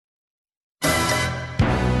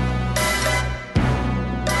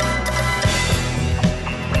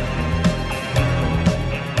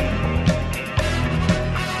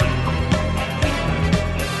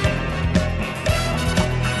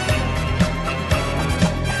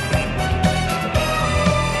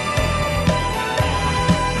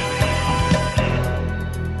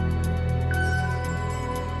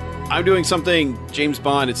I'm doing something James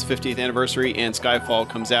Bond, it's 50th anniversary, and Skyfall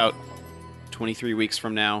comes out 23 weeks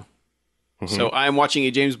from now. Mm-hmm. So I'm watching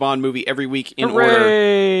a James Bond movie every week in order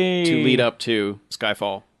to lead up to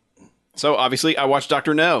Skyfall. So obviously I watched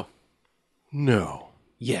Dr. No. No.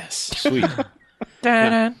 Yes. Sweet.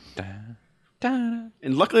 And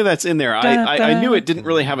luckily that's in there. I knew it didn't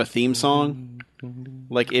really have a theme song.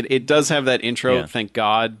 Like, it does have that intro, thank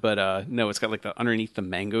God, but no, it's got like the Underneath the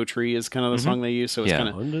Mango Tree is kind of the song they use, so it's kind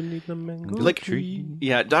of... Underneath the mango tree.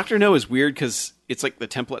 Yeah, Dr. No is weird because it's like the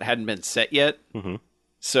template hadn't been set yet,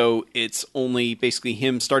 so it's only basically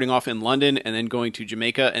him starting off in London and then going to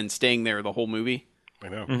Jamaica and staying there the whole movie. I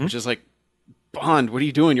know. Which is like, Bond, what are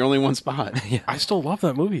you doing? You're only one spot. I still love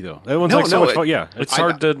that movie, though. That one's so much fun. Yeah, it's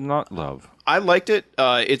hard to not love. I liked it.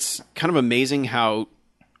 It's kind of amazing how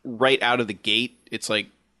right out of the gate, it's like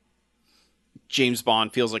James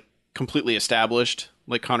Bond feels like completely established.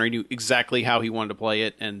 Like Connery knew exactly how he wanted to play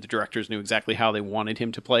it, and the directors knew exactly how they wanted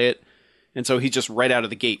him to play it. And so he's just right out of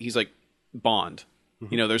the gate. He's like Bond.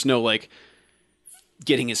 You know, there's no like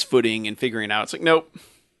getting his footing and figuring it out. It's like, nope.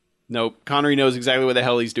 Connery knows exactly what the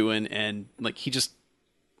hell he's doing. And like, he just,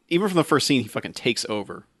 even from the first scene, he fucking takes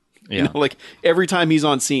over. Yeah. You know, like every time he's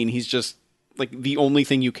on scene, he's just like the only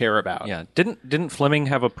thing you care about. Yeah. Didn't Fleming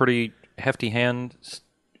have a pretty hefty hand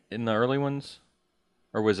in the early ones?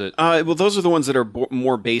 Or was it? Well, those are the ones that are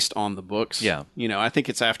more based on the books. Yeah. You know, I think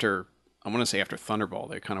it's after, I want to say after Thunderball,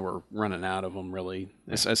 they kind of were running out of them, really,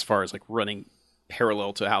 as far as like running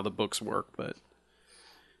parallel to how the books work. But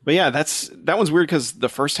yeah, that one's weird because the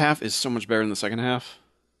first half is so much better than the second half.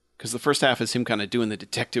 Because the first half is him kind of doing the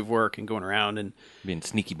detective work and going around and being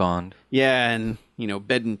sneaky Bond. Yeah, and you know,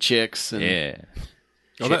 bedding chicks and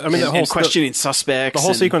and questioning suspects. The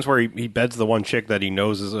whole sequence where he beds the one chick that he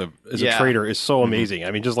knows is a traitor is so amazing.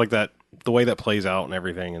 I mean, just like that, the way that plays out and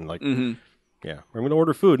everything, and like, yeah, we're going to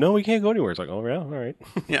order food. No, we can't go anywhere. It's like, oh yeah, all right,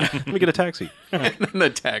 yeah, let me get a taxi. And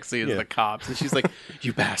the taxi is the cops, and she's like,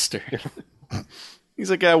 "You bastard."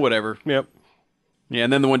 He's like, "Yeah, whatever." Yep. Yeah,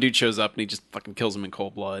 and then the one dude shows up and he just fucking kills him in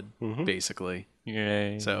cold blood, basically.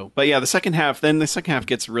 Yay. So, but yeah, the second half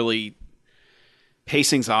gets really,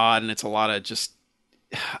 pacing's odd, and it's a lot of just,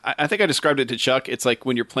 I think I described it to Chuck, it's like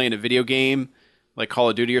when you're playing a video game, like Call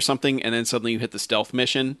of Duty or something, and then suddenly you hit the stealth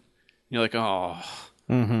mission, and you're like, oh,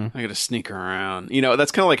 I gotta sneak around. You know,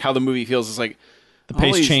 that's kind of like how the movie feels. It's like, the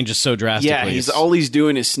pace changes so drastically. Yeah, all he's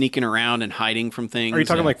doing is sneaking around and hiding from things. Are you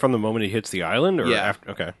talking like from the moment he hits the island, or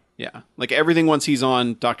after? Okay. Yeah, like everything once he's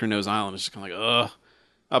on Dr. No's island is just kind of like,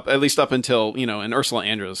 ugh. At least up until, you know, and Ursula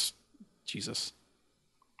Andress, Jesus.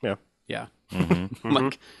 Yeah. Yeah.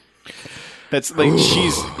 Like, that's like,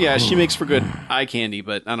 she makes for good eye candy,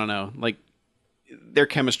 but I don't know. Like, their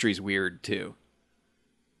chemistry's weird too.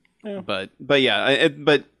 Yeah. But yeah,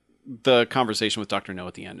 but the conversation with Dr. No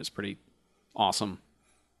at the end is pretty awesome.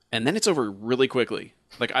 And then it's over really quickly.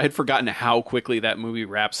 Like, I had forgotten how quickly that movie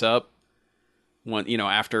wraps up. One, you know,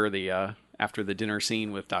 after the dinner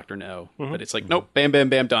scene with Dr. No, but it's like, nope, bam, bam,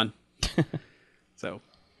 bam, done. So,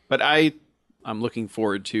 but I'm looking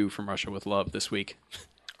forward to From Russia with Love this week.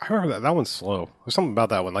 I remember that one's slow. There's something about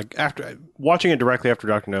that one. Like, after watching it directly after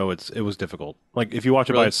Dr. No, it was difficult. Like, if you watch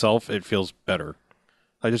it by itself, it feels better.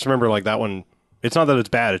 I just remember like that one. It's not that it's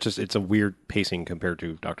bad. It's just it's a weird pacing compared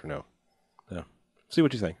to Dr. No. Yeah. See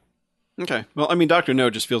what you think. Okay. Well, I mean, Dr. No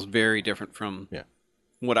just feels very different from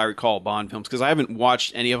what I recall Bond films, because I haven't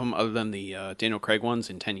watched any of them other than the Daniel Craig ones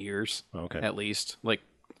in 10 years, at least. Like,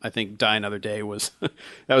 I think Die Another Day was,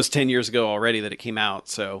 that was 10 years ago already that it came out,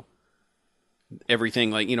 so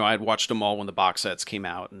everything, like, you know, I'd watched them all when the box sets came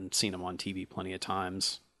out and seen them on TV plenty of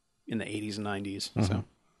times in the 80s and 90s,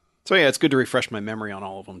 so yeah, it's good to refresh my memory on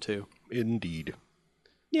all of them, too. Indeed.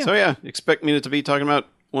 Yeah. So yeah, expect me to be talking about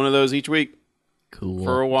one of those each week. Cool.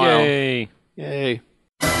 For a while. Yay.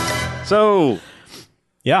 So...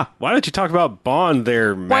 yeah. Why don't you talk about Bond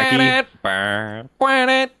there, Mackie?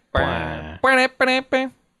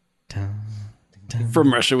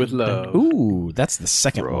 From Russia with Love. Ooh, that's the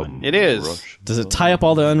second one. It is. Does it tie up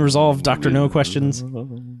all the unresolved Dr. No questions?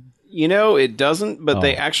 You know, it doesn't, but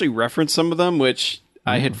they actually reference some of them, which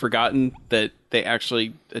I had forgotten that they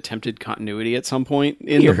actually attempted continuity at some point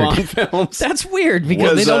in the Bond films. That's weird,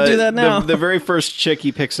 because they don't do that now. The very first chick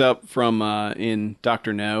he picks up from in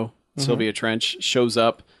Dr. No, Sylvia Trench, shows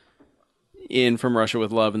up in From Russia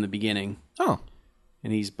with Love in the beginning. Oh.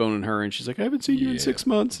 And he's boning her, and she's like, I haven't seen you in 6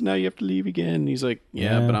 months, and now you have to leave again. And he's like,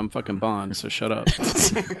 yeah, but I'm fucking Bond, so shut up.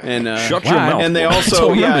 And shut your mouth. And they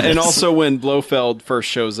also, and also when Blofeld first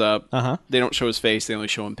shows up, they don't show his face, they only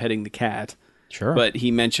show him petting the cat. Sure. But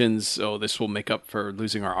he mentions, this will make up for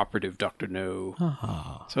losing our operative, Dr. No. So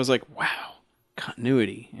I was like, wow.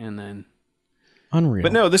 continuity, and then Unreal.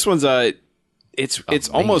 But no, this one's it's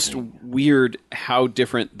almost weird how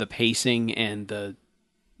different the pacing and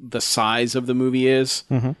the size of the movie is,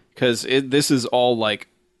 because this is all like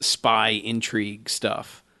spy intrigue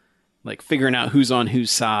stuff, like figuring out who's on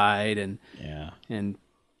whose side and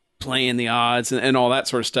playing the odds and all that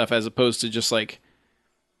sort of stuff, as opposed to just like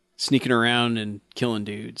sneaking around and killing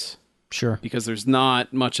dudes. Sure. Because there's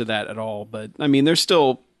not much of that at all. But I mean, there's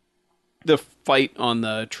still the fight on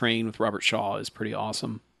the train with Robert Shaw is pretty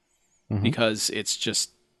awesome, because it's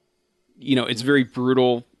just, it's very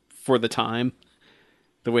brutal for the time,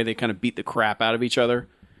 the way they kind of beat the crap out of each other.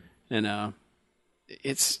 And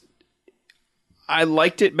I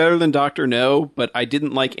liked it better than Dr. No, but I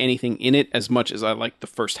didn't like anything in it as much as I liked the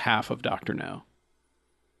first half of Dr. No.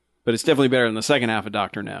 But it's definitely better than the second half of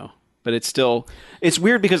Dr. No. But it's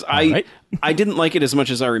weird because I didn't like it as much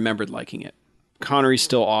as I remembered liking it. Connery's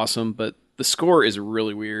still awesome, but the score is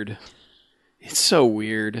really weird. It's so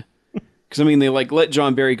weird. Because, I mean, they let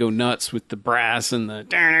John Barry go nuts with the brass and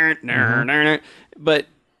the... But...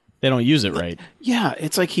 They don't use it right. Yeah,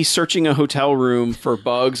 it's like he's searching a hotel room for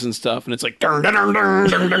bugs and stuff, and it's like... And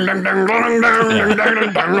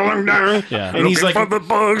he's like... for the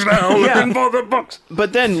bugs now, looking for the bugs.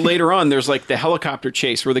 But then later on, there's like the helicopter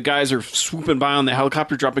chase where the guys are swooping by on the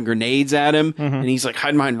helicopter, dropping grenades at him, and he's like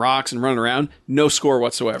hiding behind rocks and running around. No score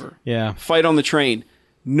whatsoever. Yeah. Fight on the train.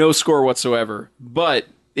 No score whatsoever. But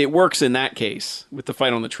it works in that case with the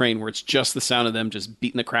fight on the train, where it's just the sound of them just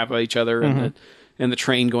beating the crap out of each other and the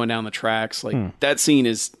train going down the tracks. Like that scene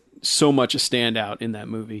is so much a standout in that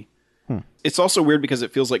movie. It's also weird because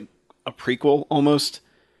it feels like a prequel almost,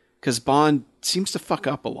 because Bond seems to fuck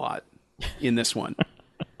up a lot in this one,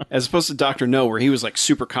 as opposed to Dr. No, where he was like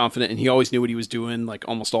super confident and he always knew what he was doing like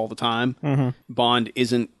almost all the time. Bond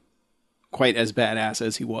isn't quite as badass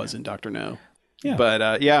as he was in Dr. No. Yeah. But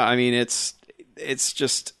I mean, it's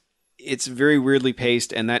very weirdly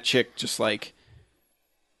paced, and that chick just like,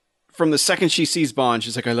 from the second she sees Bond,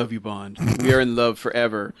 she's like, "I love you, Bond. We are in love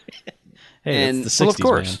forever." Hey, and it's the 60s, of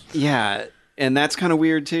course, man. yeah, and that's kind of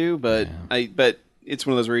weird too. But but it's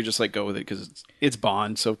one of those where you just like go with it because it's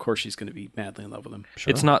Bond, so of course she's going to be madly in love with him. Sure.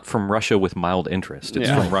 It's not from Russia with mild interest. It's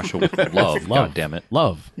from Russia with love. God damn it,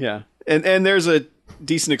 love. Yeah, and there's a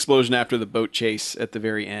decent explosion after the boat chase at the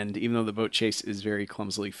very end, even though the boat chase is very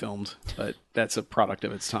clumsily filmed. But that's a product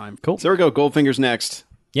of its time. Cool. So there we go. Goldfinger's next.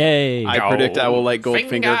 Yay! I predict I will like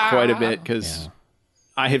Goldfinger quite a bit because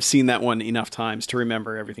I have seen that one enough times to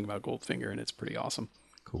remember everything about Goldfinger, and it's pretty awesome.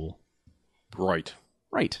 Cool. Right.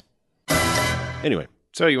 Anyway.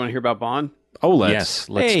 So you want to hear about Bond? Oh, yes,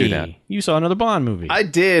 let's do that. You saw another Bond movie. I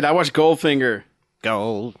did. I watched Goldfinger.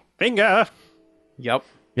 Goldfinger. Yep.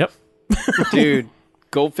 Yep. Dude,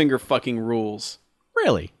 Goldfinger fucking rules.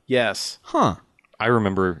 Really? Yes. Huh. I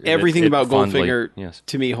remember Everything about fondly. Goldfinger Yes.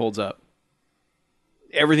 to me holds up.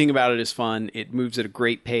 Everything about it is fun. It moves at a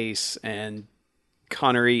great pace, and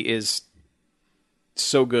Connery is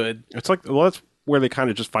so good. It's like, well, that's where they kind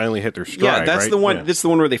of just finally hit their stride. Yeah, that's right? the one. Yeah. This is the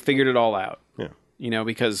one where they figured it all out. Yeah.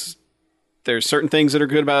 Because there's certain things that are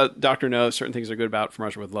good about Dr. No, certain things that are good about From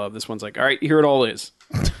Russia with Love. This one's like, all right, here it all is.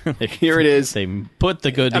 Here it is. They put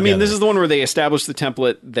the good together. I mean, this is the one where they established the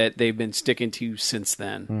template that they've been sticking to since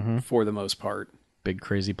then, for the most part. Big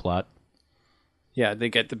crazy plot. Yeah, they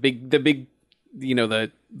get the big, the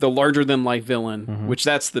larger than life villain, which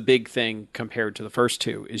that's the big thing compared to the first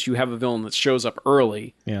two, is you have a villain that shows up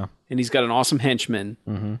early. Yeah. And he's got an awesome henchman,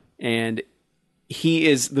 and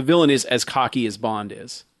the villain is as cocky as Bond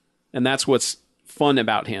is. And that's what's fun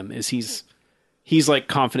about him, is he's like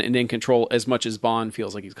confident and in control as much as Bond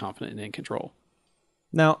feels like he's confident and in control.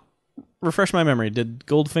 Now, refresh my memory. Did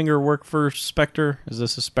Goldfinger work for Spectre? Is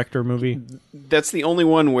this a Spectre movie? That's the only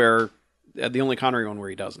one the only Connery one where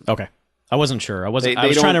he doesn't. Okay. I wasn't sure. I was They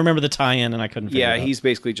trying don't- to remember the tie-in, and I couldn't figure it out. Yeah, he's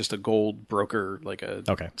basically just a gold broker, like a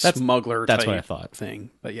smuggler that's what type I thought. thing.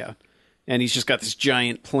 But yeah. And he's just got this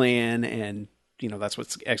giant plan, and that's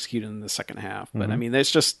what's executed in the second half. But I mean,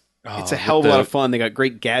 it's a hell of a lot of fun. They got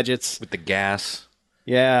great gadgets. with the gas.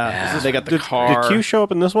 Yeah. They got the car. Did Q show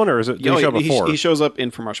up in this one, or did he show up before? He shows up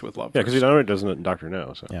in From Russia with Love. Yeah, because he doesn't in Dr.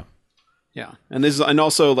 No. So. Yeah. Yeah. And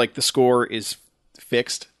also like the score is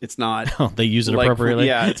fixed. It's not Oh, they use it like, appropriately?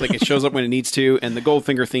 yeah, it's like it shows up when it needs to. And the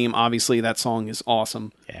Goldfinger theme, obviously, that song is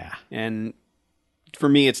awesome. Yeah. And for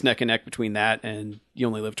me, it's neck and neck between that and You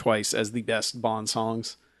Only Live Twice as the best Bond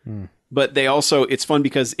songs. But they also, it's fun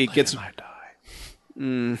because it gets... I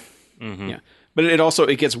die. Yeah. But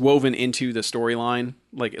it gets woven into the storyline,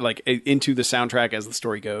 like into the soundtrack as the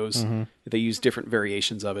story goes. They use different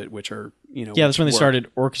variations of it, which are Yeah, that's when they started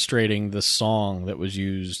orchestrating the song that was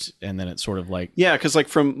used, and then it's sort of like Yeah, because like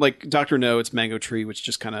from like Dr. No, it's Mango Tree, which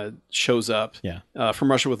just kind of shows up. Yeah. From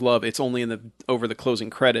Russia with Love, it's only over the closing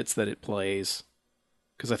credits that it plays.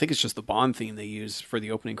 Because I think it's just the Bond theme they use for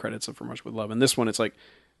the opening credits of From Russia with Love. And this one, it's like,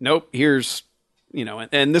 nope, here's,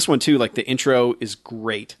 and this one too, like the intro is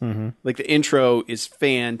great. Like the intro is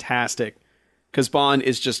fantastic because Bond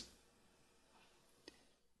is just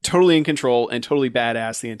totally in control and totally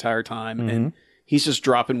badass the entire time. And he's just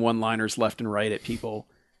dropping one-liners left and right at people.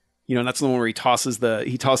 And that's the one where he tosses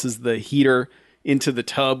the heater into the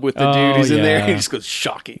tub with the dude who's in there. And he just goes,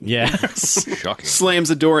 shocking. yeah. Shocking. Slams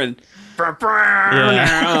the door and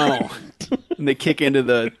Yeah. and they kick into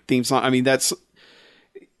the theme song. I mean,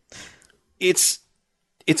 it's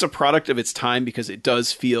a product of its time because it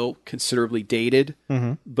does feel considerably dated,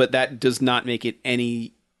 but that does not make it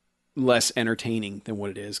any less entertaining than what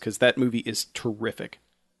it is, because that movie is terrific.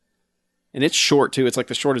 And it's short too. It's like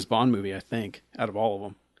the shortest Bond movie, I think, out of all of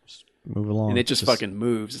them. Move along. And it just fucking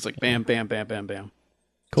moves. It's like bam, bam, bam, bam, bam.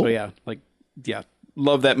 Cool. So yeah,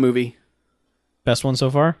 love that movie. Best one so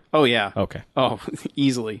far? Oh yeah. Okay. Oh,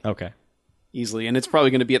 easily. Okay. Easily. And it's probably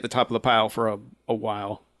going to be at the top of the pile for a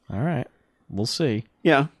while. All right. We'll see.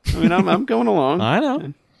 Yeah. I mean, I'm going along. I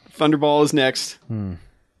know. Thunderball is next. And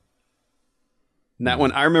that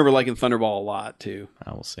one, I remember liking Thunderball a lot too.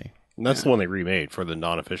 I will see. And that's the one they remade for the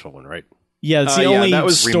non-official one, right? Yeah, it's the yeah, only that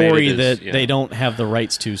was story remade that as- yeah. they don't have the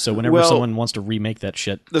rights to. So whenever someone wants to remake that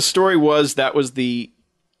shit, The story was that was the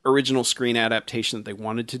original screen adaptation that they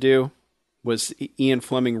wanted to do. Was Ian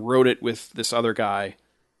Fleming wrote it with this other guy,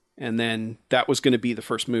 and then that was going to be the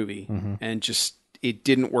first movie, and just it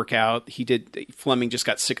didn't work out. Fleming just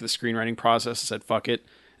got sick of the screenwriting process and said fuck it,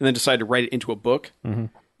 and then decided to write it into a book, and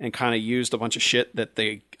kind of used a bunch of shit that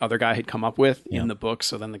the other guy had come up with in the book.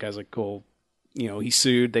 So then the guy's like, cool, he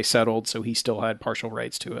sued, they settled, so he still had partial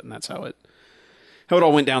rights to it, and that's how it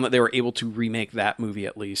all went down. That they were able to remake that movie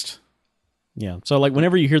at least. yeah. So like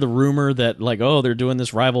whenever you hear the rumor that like, oh, they're doing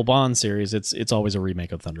this rival Bond series, it's always a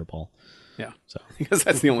remake of Thunderball. Yeah, So because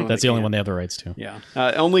that's the only one. that's they the only can. one they have the rights to. Yeah.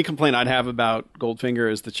 Only complaint I'd have about Goldfinger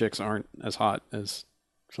is the chicks aren't as hot as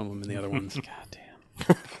some of them in the other ones. God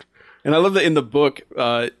damn. And I love that in the book,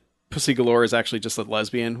 Pussy Galore is actually just a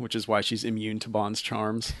lesbian, which is why she's immune to Bond's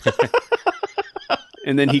charms.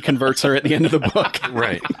 And then he converts her at the end of the book.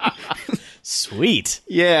 Right. Sweet.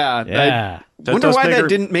 Yeah. Yeah. I wonder does why make that her-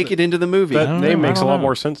 didn't make it into the movie. That don't name know, I makes a don't lot know.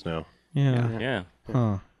 more sense now. Yeah. Yeah.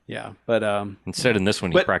 Huh. Yeah. But Instead, in this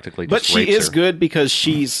one, he practically just but she rapes is her. good because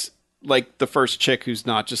she's like the first chick who's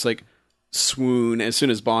not just like swoon as soon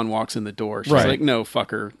as Bond walks in the door. She's Right. like, no,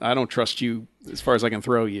 fucker, I don't trust you as far as I can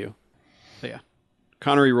throw you. But yeah.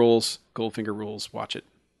 Connery rules, Goldfinger rules, watch it.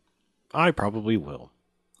 I probably will.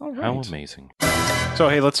 How amazing. So,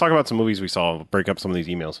 hey, let's talk about some movies we saw. We'll break up some of these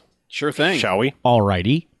emails. Sure thing. Shall we?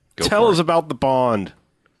 Alrighty. Tell us about the Bond.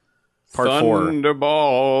 Part 4.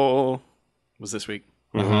 Thunderball was this week.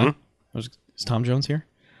 Is Tom Jones here?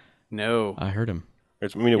 No. I heard him.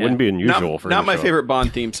 It wouldn't be unusual not, for not him to my show up. favorite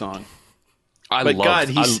Bond theme song. I But love,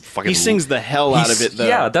 God, I fucking he sings the hell out of it though.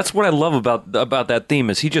 Yeah, that's what I love about that theme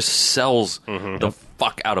is he just sells the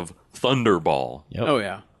fuck out of Thunderball. Yep. Oh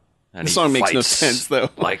yeah. And The he song makes no fights sense though.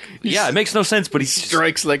 Like, yeah, it makes no sense, but he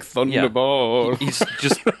Strikes like Thunderball. He's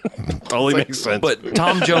just. Totally makes sense. But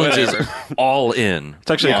Tom Jones is all in. it's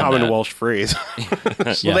actually a on common that. Welsh phrase.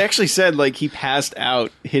 Well, they actually said like he passed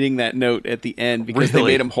out hitting that note at the end because they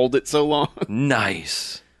Really? made him hold it so long.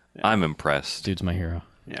 Nice. I'm impressed. Dude's my hero.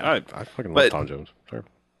 Yeah. I fucking love But- Tom Jones. Sorry.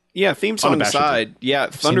 Yeah, theme song Unabashed. aside, yeah,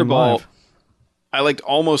 seen him Thunderball live. I liked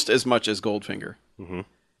almost as much as Goldfinger.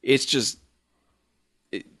 It's just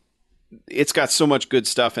it's got so much good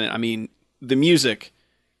stuff in it. I mean, the music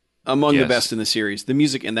among the Yes. best in the series. The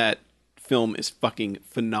music in that film is fucking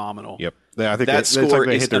phenomenal. Yep. Yeah, I think That it's score like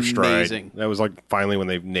they is hit their stride. amazing. That was like finally when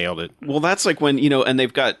they nailed it. Well, that's like when, and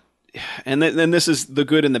they've got, and then this is the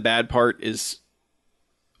good and the bad part is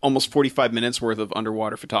almost 45 minutes worth of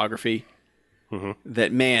underwater photography.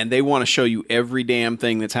 That, man, they want to show you every damn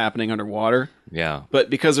thing that's happening underwater. Yeah. But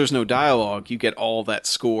because there's no dialogue, you get all that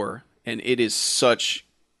score. And it is such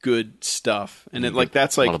good stuff. And it, like,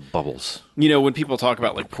 that's A like, lot of bubbles. when people talk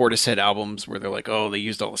about like Portishead albums where they're like, oh, they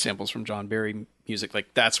used all the samples from John Barry music,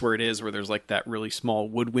 like that's where it is, where there's like that really small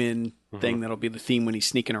woodwind thing that'll be the theme when he's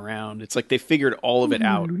sneaking around. It's like they figured all of it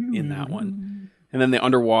out in that one. And then the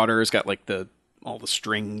underwater has got like all the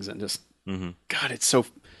strings and just God, it's so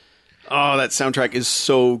that soundtrack is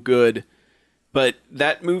so good. But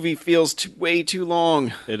that movie feels way too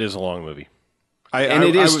long. It is a long movie. And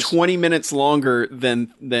it is was- 20 minutes longer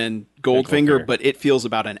than Goldfinger, Goldfinger. but it feels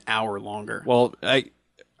about an hour longer. Well,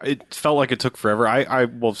 it felt like it took forever. I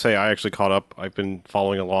will say I actually caught up. I've been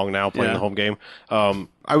following along now, playing Yeah. the home game.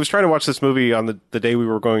 I was trying to watch this movie on the day we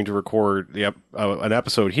were going to record an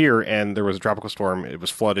episode here, and there was a tropical storm. It was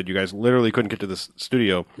flooded. You guys literally couldn't get to this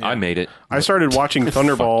studio. I made it. I started watching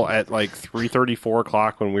Thunderball at like 3:30, 4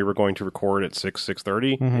 o'clock when we were going to record at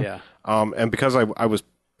 6:30. Yeah. And because I was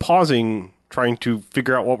pausing, trying to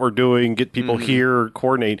figure out what we're doing, get people here,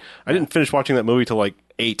 coordinate, I didn't finish watching that movie till like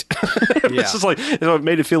 8. It's just like, it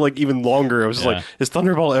made it feel like even longer. I was just like, is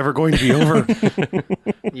Thunderball ever going to be over?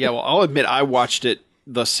 Yeah, well, I'll admit I watched it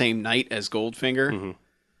the same night as Goldfinger.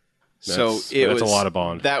 So That's it was a lot of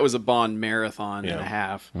Bond. That was a Bond marathon and a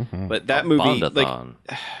half. Mm-hmm. But that movie, like, Bondathon.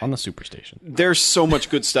 On the Superstation. there's so much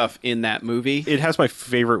good stuff in that movie. It has my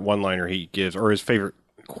favorite one-liner he gives, or his favorite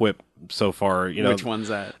quip so far. You know, Which one's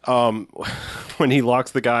that? when he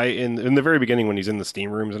locks the guy in the very beginning when he's in the steam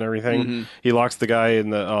rooms and everything, he locks the guy in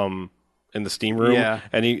the steam room, Yeah.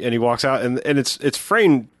 and he walks out, and it's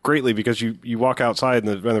framed greatly because you walk outside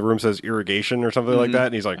and the room says irrigation or something like that,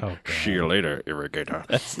 and he's like, "See you later, irrigator."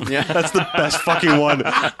 Yeah. That's the best fucking one.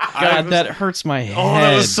 God, that hurts my head. Oh,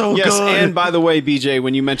 that was so Yes, good. and by the way, BJ,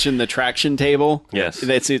 when you mentioned the traction table, Yes.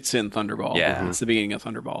 it's in Thunderball. Yeah. It's the beginning of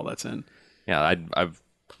Thunderball. That's in. Yeah,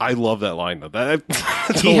 I love that line though.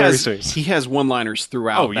 That's He hilarious. has one-liners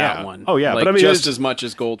throughout Oh, yeah. that one. Oh, yeah, like, but I mean, just it's- as much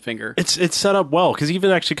as Goldfinger. It's set up well because he even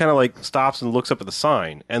actually kind of like stops and looks up at the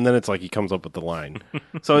sign, and then it's like he comes up with the line.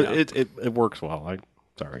 So it works well.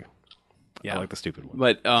 Sorry, Yeah. I like the stupid one.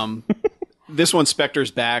 But this one, Spectre's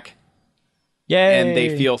back, Yay! and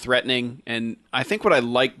they feel threatening. And I think what I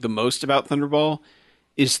like the most about Thunderball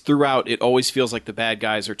is throughout it always feels like the bad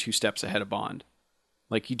guys are 2 steps ahead of Bond.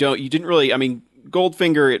 Like you didn't really. I mean,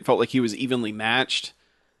 Goldfinger, it felt like he was evenly matched.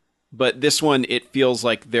 But this one, it feels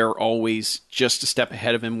like they're always just a step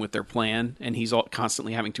ahead of him with their plan, and he's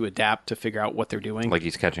constantly having to adapt to figure out what they're doing. like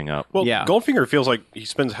he's catching up. Well, Yeah. Goldfinger feels like he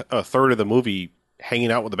spends a third of the movie hanging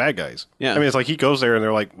out with the bad guys. Yeah. I mean, it's like he goes there and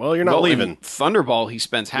they're like, "Well, you're not Well, leaving." in Thunderball, he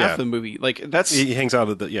spends half Yeah. the movie. Like that's He hangs out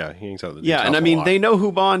at the He hangs out at the yeah, Duke's and house I a mean lot. they know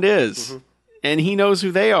who Bond is, and he knows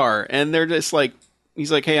who they are, and they're just like,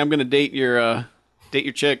 he's like, "Hey, I'm going to date your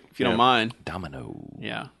chick if you don't mind." Domino.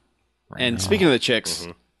 Yeah. And speaking of the chicks,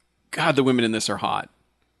 God, the women in this are hot.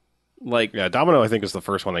 Like, Yeah, Domino, I think, is the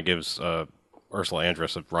first one that gives Ursula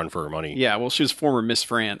Andress a run for her money. yeah, well, she was former Miss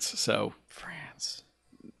France, so France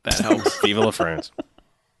that helps. Viva la France.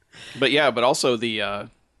 But yeah, but also the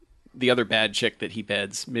other bad chick that he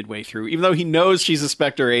beds midway through, even though he knows she's a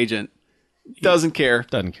Spectre agent, doesn't care,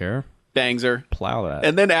 Doesn't care. bangs her. Plow that.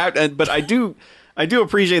 And then, but I do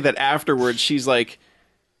appreciate that afterwards. She's like,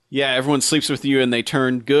 "Yeah, everyone sleeps with you, and they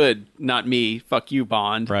turn good, not me. Fuck you,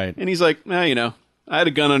 Bond." Right. And he's like, I had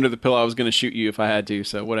a gun under the pillow. I was going to shoot you if I had to,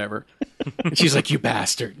 so whatever. And she's like, "You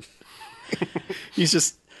bastard." He's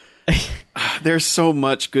just. There's so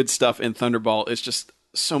much good stuff in Thunderball. It's just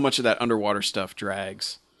so much of that underwater stuff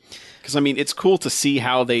drags. Because I mean, it's cool to see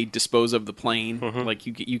how they dispose of the plane. Like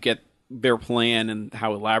you get their plan and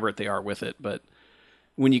how elaborate they are with it, but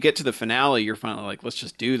when you get to the finale, you're finally like, let's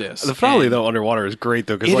just do this. The finale, And though, underwater is great,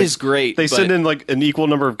 though. 'cause, It like, is great, They but- send in like an equal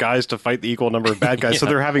number of guys to fight the equal number of bad guys, so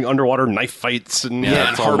they're having underwater knife fights and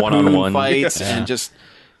Yeah, it's all harpoon one-on-one. fights and just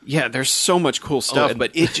there's so much cool stuff,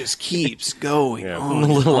 but it just keeps going on. The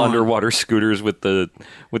little and on. underwater scooters with the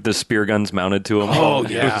spear guns mounted to them. Oh,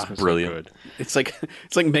 yeah. it was brilliant. It's like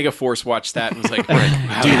Megaforce watched that and was like,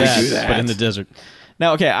 how do we that, but in the desert.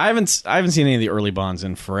 Now, okay, I haven't seen any of the early Bonds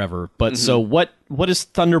in forever, but so what is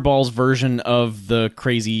Thunderball's version of the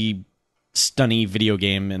crazy, stunny video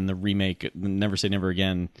game in the remake, Never Say Never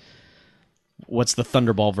Again? What's the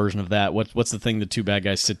Thunderball version of that? What's the thing the two bad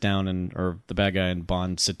guys sit down or the bad guy and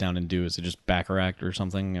Bond sit down and do? Is it just Baccarat or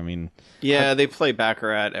something? I mean, Yeah, they play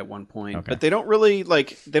Baccarat at one point, Okay. but they don't really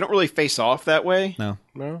face off that way. no.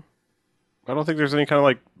 No, I don't think there's any kind of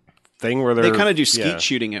like thing where They kind of do yeah. skeet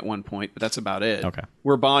shooting at one point, but that's about it. Okay.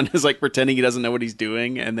 Where Bond is like pretending he doesn't know what he's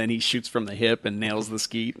doing, and then he shoots from the hip and nails the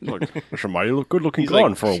skeet. Like, it's a mighty good looking He's gun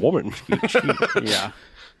like- for a woman. Yeah.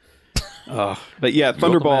 But yeah, You're the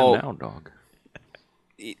man Thunderball. now, dog.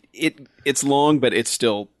 It's long, but it's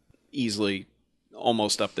still easily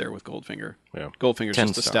almost up there with Goldfinger. Yeah. Goldfinger's 10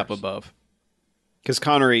 just a step stars. above. Because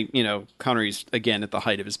Connery's again at the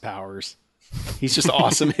height of his powers. He's just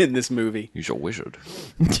awesome in this movie. He's a wizard.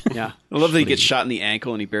 Yeah, I love that he gets shot in the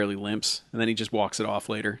ankle and he barely limps, and then he just walks it off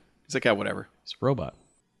later. He's like, whatever. It's a robot.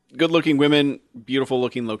 Good-looking women,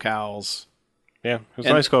 beautiful-looking locales. Yeah, it was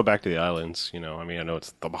And- nice to go back to the islands. I mean, I know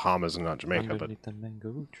it's the Bahamas and not Jamaica, but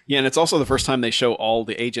Yeah, and it's also the first time they show all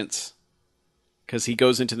the agents. because he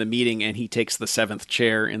goes into the meeting and he takes the 7th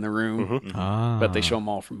chair in the room, but they show them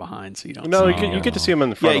all from behind, so you don't. No, see you get to see them in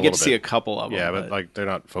the front. Yeah, you get to see a bit. couple of them. Yeah, but like they're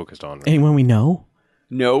not focused on. Anyone we know?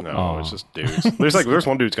 nope. No, it's just dudes. There's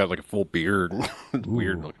one dude's got like a full beard,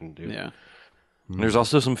 weird looking dude. Yeah, There's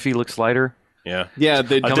also some Felix Leiter. Yeah, yeah.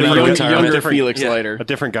 The Coming out of retirement. younger Different- Felix yeah. Leiter. a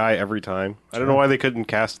different guy every time. I don't know why they couldn't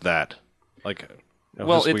cast that. Like, it was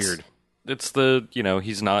Well, just it's weird. it's the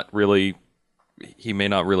he's not really, he may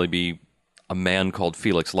not really be a man called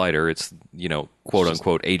Felix Leiter. It's quote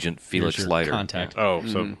unquote Agent Felix your Leiter. contact. Oh,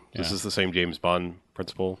 so this is the same James Bond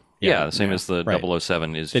principle. Yeah, the same as the Right.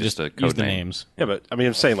 007 is They just a use code the name. names. Yeah, but I mean,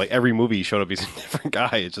 I'm saying like every movie he showed up, he's a different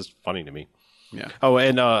guy. It's just funny to me. Yeah. Oh,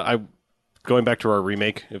 and going back to our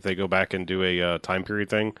remake, if they go back and do a time period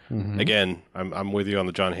thing, again, I'm with you on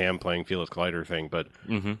the John Hamm playing Felix Leiter thing, but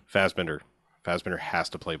Fassbender has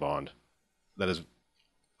to play Bond. That is,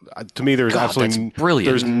 to me, there's God, absolutely that's brilliant.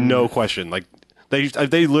 There's no question. Like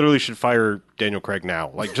they literally should fire Daniel Craig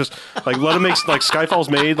now. Like just like let him make like Skyfall's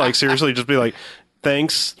made. Like seriously, just be like,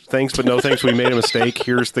 thanks, but no thanks. We made a mistake.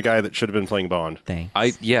 Here's the guy that should have been playing Bond. Thanks.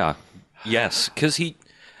 Yes, because he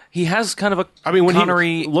has kind of a I mean, when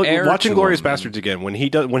Connery air watching to Glorious him. Bastards again, when he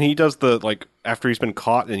does the like after he's been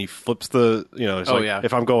caught and he flips the it's Oh, like, yeah.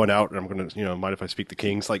 if I'm going out and I'm gonna mind if I speak the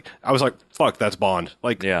Kings, like I was like, fuck, that's Bond.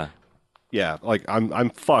 Like Yeah, like I'm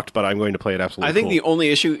fucked, but I'm going to play it absolutely. I think cool. the only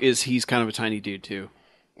issue is he's kind of a tiny dude too.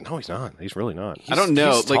 No, he's not. He's really not. I don't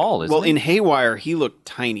know. he's like, tall, isn't well, he? in Haywire, he looked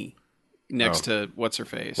tiny next to what's her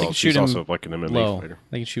face. Well, shoot she's him also like an MMA low. fighter.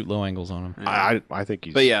 They can shoot low angles on him. I think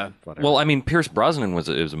he's. But yeah. whatever. Well, I mean, Pierce Brosnan was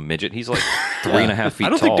a midget. He's like 3.5 feet I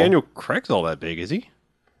don't tall. think Daniel Craig's all that big, is he?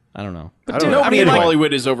 I don't know. I don't know. Nobody in Anyway.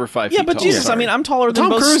 Hollywood is over 5 feet Yeah, but tall. Jesus, I mean, I'm taller than Tom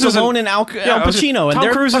both Cruise is Stallone an- and Al Yeah, Pacino, and Tom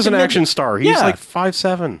they're Cruise is an fucking action midgets. star. He's Yeah. like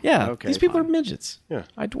 5'7". Yeah, Okay, these people fine. are midgets. Yeah.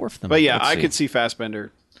 I dwarf them. But yeah, Let's I see. could see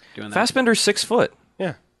Fassbender doing that. Fassbender's 6 foot,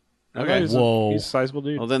 Yeah. Okay. Whoa. He's a sizable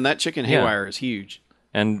dude. Well, then that chicken Yeah. Haywire is huge.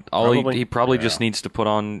 and Probably. he probably just needs to put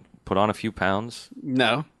on a few pounds.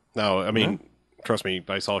 No. No, I mean, trust me,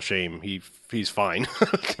 I saw Shame. He's fine.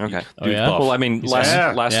 Okay. Oh, yeah? buff. Well, I mean, last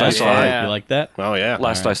Yeah. I saw yeah. You like that? Oh yeah,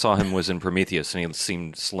 last I saw him was in Prometheus, and he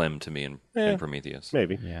seemed slim to me in Prometheus.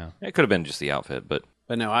 maybe. Yeah. It could have been just the outfit, but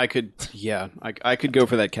But no, I could, I could go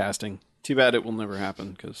for that casting. Too bad it will never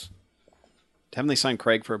happen, because haven't they signed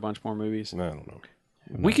Craig for a bunch more movies? No, I don't know.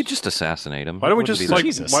 we could just assassinate him. Why don't we Wouldn't just be like? that-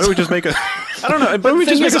 Jesus. Why don't we just make a? I don't know, but don't we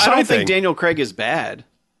the thing just is, make a I don't side think thing? Daniel Craig is bad.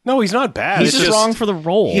 No, he's not bad. He's It's just wrong for the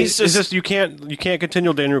role. He's It's just, just you can't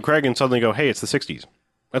continue Daniel Craig and suddenly go, hey, it's the '60s.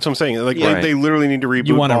 That's what I'm saying. Like Right. they literally need to reboot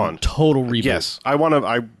you want Bond. a total reboot. Yes, I want to.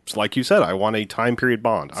 I like you said, I want a time period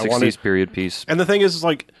Bond. I want 60s period piece. And the thing is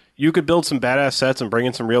like you could build some badass sets and bring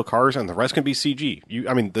in some real cars, and the rest can be CG.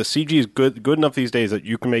 I mean, the CG is good enough these days that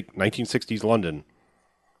you can make 1960s London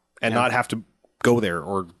and not have to go there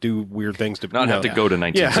or do weird things to Not have to go to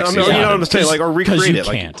Yeah, 1960s. I mean, you know what I'm saying? Like, or recreate you it.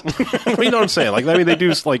 Like, can't. you know what I'm saying? Like, I mean, they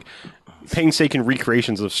do like painstaking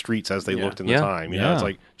recreations of streets as they looked in the Yeah. time. You know, Yeah. it's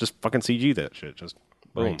like just fucking CG that shit. Just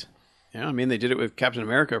boom. Right. yeah, I mean, they did it with Captain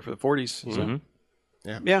America for the 40s. So.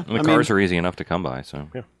 Yeah. Yeah, And the cars are easy enough to come by, so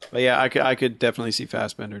But yeah, I could definitely see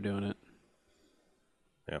Fassbender doing it.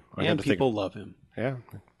 Yeah, I had And to think- people love him. Yeah.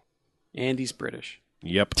 And he's British.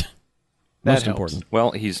 Yep. Most helps. important.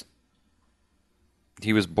 well,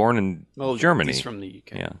 he was born in Well, Germany. He's from the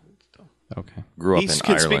UK. Yeah, Okay. grew up He in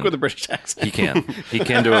can Ireland. speak with a British accent. He can. He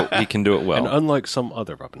can do it. He can do it well. And unlike some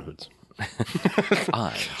other Robin Hoods.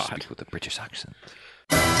 I speak with a British accent.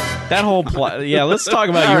 That whole plot. Yeah, let's talk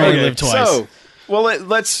about You All Only right, Live Twice. So, well,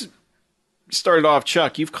 let's start it off.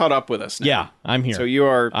 Chuck, you've caught up with us now. yeah, I'm here. So you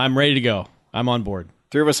are, I'm ready to go. I'm on board.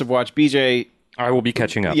 three of us have watched. BJ, I will be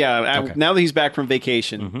catching up. yeah, Okay. now that he's back from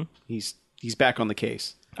vacation, he's back on the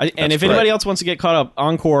case. And if anybody else wants to get caught up,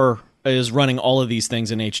 Encore is running all of these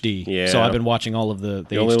things in HD. Yeah. So I've been watching all of the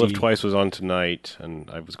You Only HD. Live Twice was on tonight, and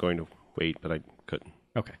I was going to wait, but I couldn't.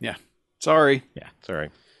 Okay. Yeah. Sorry. It's all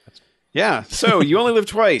right. Yeah. So you only live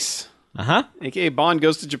twice, Uh huh. aka Bond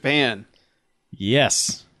Goes to Japan.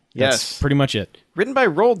 Yes. Yes. That's pretty much it. Written by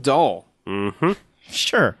Roald Dahl.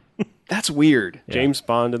 Sure. That's weird. James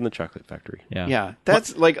Bond and the Chocolate Factory. Yeah. Yeah,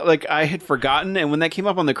 that's like I had forgotten, and when that came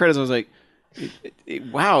up on the credits, I was like,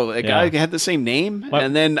 "Wow, that guy Yeah. had the same name." What?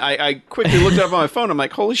 And then I quickly looked it up on my phone. I'm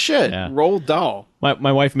like, "Holy shit, Yeah. Roald Dahl!"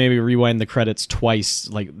 My wife made me rewind the credits twice.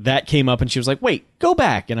 Like that came up, and she was like, "Wait, go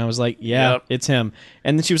back." And I was like, "Yeah, Yep. it's him."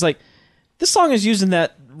 And then she was like, "This song is used in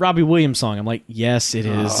that Robbie Williams song." I'm like, "Yes, it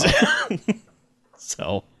is."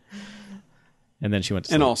 So, and then she went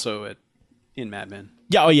to And sleep. also in Mad Men.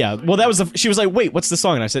 Yeah, oh yeah. Well, that was she was like, "Wait, what's the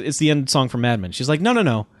song?" And I said, "It's the end song from Mad Men." She's like, "No, no,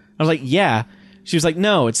 no." I was like, "Yeah." She was like,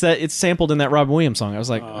 no, it's sampled in that Robin Williams song. I was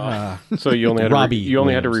like, So you only had Robbie to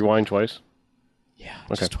had to Williams. rewind twice. yeah,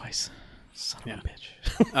 Okay. just twice. Son of a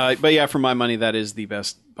bitch. But yeah, for my money, that is the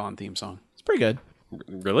best Bond theme song. It's pretty good.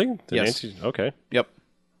 Really? Yes. Okay. Yep,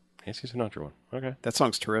 Nancy Sinatra one. Okay. that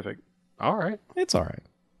song's terrific. All right. It's all right.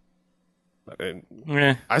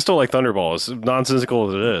 I still like Thunderball, as nonsensical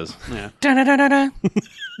as it is. Yeah, Da-da-da-da-da.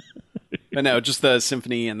 but no, just the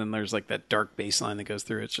symphony, and then there's like that dark bass line that goes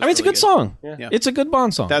through. It's just I mean, it's a really good song. Yeah. It's a good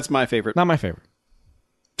Bond song. That's my favorite. not my favorite.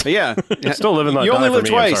 But yeah, Still living that you die only for live me,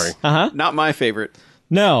 twice. I'm sorry. Uh-huh. Not my favorite.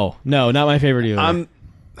 No, not my favorite either.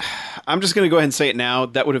 I'm just going to go ahead and say it now.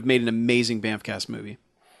 That would have made an amazing Bamfcast movie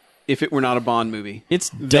if it were not a Bond movie. It's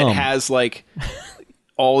that dumb. has like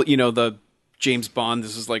all the James Bond.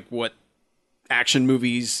 This is like what action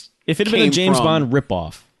movies. If it had been a came James from. Bond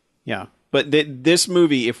ripoff, Yeah, but this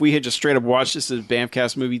movie, if we had just straight up watched this as a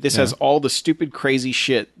Bamfcast movie, this has all the stupid, crazy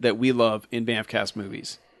shit that we love in Bamfcast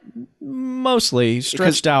movies. mostly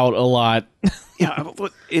stretched out a lot. Yeah,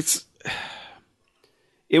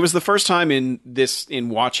 it was the first time in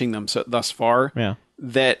watching them thus far Yeah.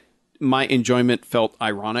 that my enjoyment felt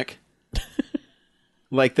ironic.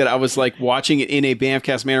 Like that I was like watching it in a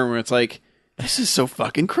Bamfcast manner where it's like, this is so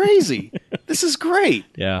fucking crazy. This is great.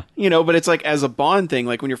 Yeah. But it's like as a Bond thing,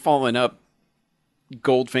 like when you're following up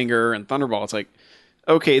Goldfinger and Thunderball, it's like,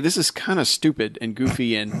 okay, this is kind of stupid and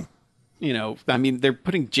goofy and I mean, they're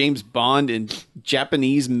putting James Bond in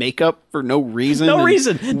Japanese makeup for no reason. No and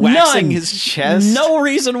reason. Waxing None. his chest. No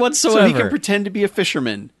reason whatsoever. So he can pretend to be a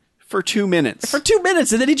fisherman for 2 minutes. for 2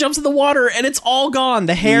 minutes, and then he jumps in the water, and it's all gone.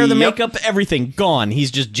 The hair, the Yep. makeup, everything gone.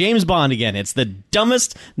 He's just James Bond again. It's the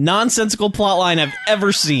dumbest, nonsensical plot line I've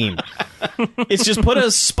ever seen. It's just put a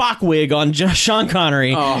Spock wig on Sean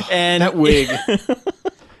Connery, and that wig.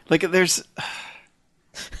 Like there's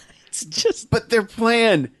it's just but their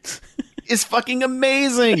plan is fucking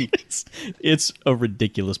amazing. it's a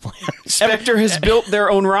ridiculous plan. Spectre has built their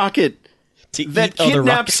own rocket To that eat other kidnaps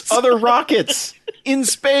rockets. other rockets in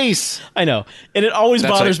space. I know, and it always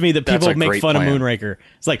That's bothers me that that's people a make great fun plan. of Moonraker.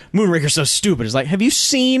 It's like Moonraker's so stupid. It's like, have you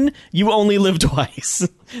seen You Only Live Twice?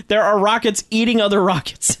 There are rockets eating other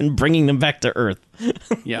rockets and bringing them back to Earth.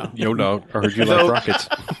 Yeah. Yo, dog. I heard you like rockets.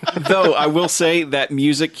 Though I will say that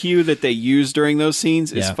music cue that they use during those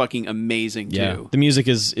scenes is Yeah. fucking amazing too. The music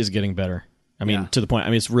is getting better. I mean, Yeah. to the point. I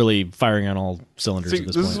mean, it's really firing on all cylinders See, at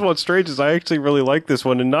this this point. is what's strange is I actually really like this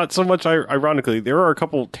one, and not so much ironically. There are a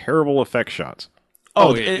couple terrible effect shots.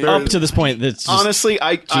 Up to this point, that's just, Honestly,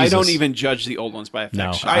 I Jesus. don't even judge the old ones by effect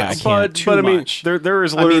No, shots. I can't. But I mean, much. there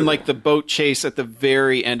is I literally mean, like the boat chase at the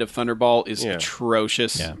very end of Thunderball is Yeah.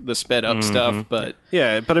 atrocious. Yeah. The sped up stuff, but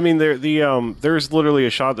yeah, but I mean, there's literally a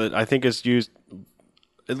shot that I think is used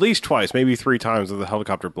at least twice, maybe 3 times, of the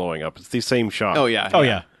helicopter blowing up. It's the same shot. oh yeah, oh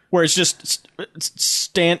yeah, where it's just It's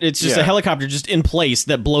just Yeah. a helicopter just in place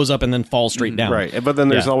that blows up and then falls straight down. Right, but then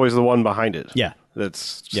there's Yeah. always the one behind it. Yeah.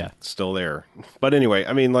 That's Yeah. still there. But anyway,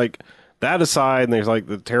 I mean, like that aside, and there's like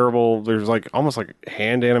there's like almost like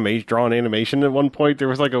drawn animation at one point. There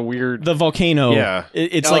was like a weird. The volcano. Yeah.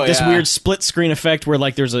 It's Oh, like this yeah. weird split screen effect where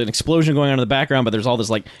like there's an explosion going on in the background, but there's all this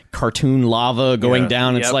like cartoon lava going Yeah.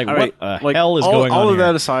 down. It's Yep. like, I what mean, the like, hell is all, going all on of here?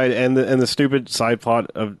 that aside, and the stupid side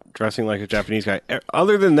plot of dressing like a Japanese guy.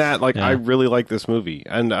 Other than that, like Yeah. I really like this movie,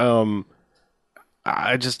 and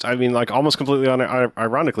I mean, like almost completely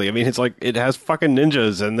ironically, I mean, it's like it has fucking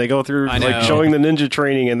ninjas, and they go through I like know. showing the ninja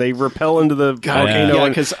training, and they rappel into the volcano, yeah,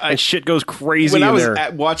 and, 'cause and shit goes crazy when I in was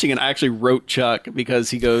there. watching it, I actually wrote Chuck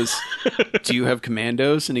because he goes, "Do you have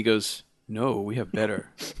commandos?" And he goes, "No, we have better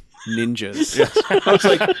ninjas." I was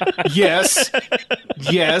like, "Yes,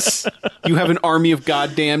 yes, you have an army of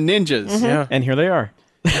goddamn ninjas." Yeah. And here they are.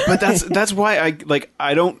 But that's why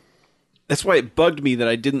I don't. That's why it bugged me that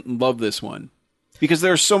I didn't love this one, because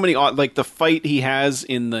there are so many like the fight he has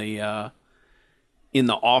in the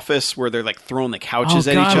office where they're like throwing the couches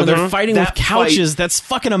Oh, at God, each when other. they're fighting That with couches. That's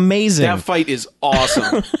fucking amazing. That fight is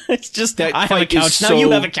awesome. It's just That I have a fight couch. is Now so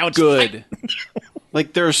you have a couch. good.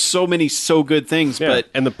 Like there are so many so good things, Yeah. but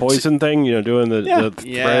and the poison thing, doing the thread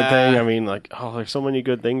Yeah. thing. I mean, like, there's so many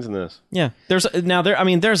good things in this. Yeah. There's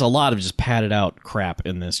a lot of just padded out crap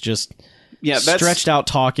in this. Just yeah, that's stretched out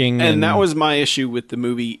talking. And that was my issue with the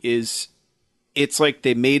movie is it's like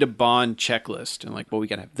they made a Bond checklist and like, well, we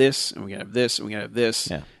gotta have this and we gotta have this and we gotta have this.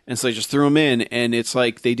 Yeah. And so they just threw them in, and it's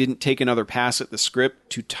like they didn't take another pass at the script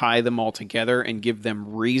to tie them all together and give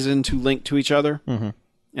them reason to link to each other. Mm-hmm.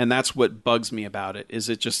 And that's what bugs me about it. Is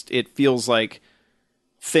it feels like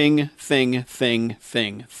thing,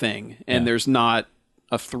 and there's not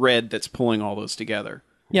a thread that's pulling all those together.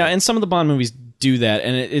 Yeah, and some of the Bond movies do that,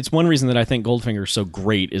 and it's one reason that I think Goldfinger is so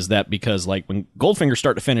great is that because like when Goldfinger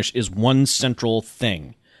start to finish is one central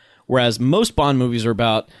thing, whereas most Bond movies are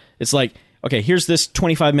about it's like okay, here's this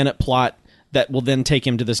 25-minute plot that will then take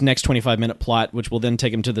him to this next 25-minute plot, which will then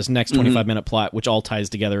take him to this next 25-minute plot, which all ties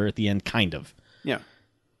together at the end, kind of. Yeah.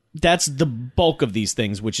 That's the bulk of these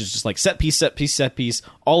things, which is just like set piece, set piece, set piece.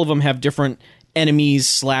 All of them have different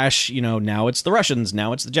enemies / now it's the Russians,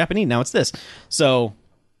 now it's the Japanese, now it's this. So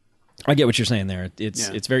I get what you're saying there.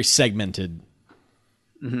 It's very segmented.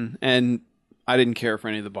 Mm-hmm. And I didn't care for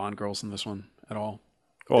any of the Bond girls in this one at all.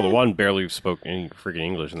 Well, the one barely spoke any freaking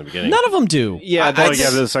English in the beginning. None of them do. Yeah,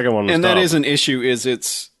 the second one was and dumb. that is an issue.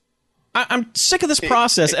 I'm sick of this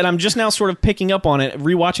process, and I'm just now sort of picking up on it,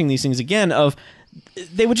 rewatching these things again. Of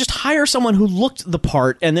they would just hire someone who looked the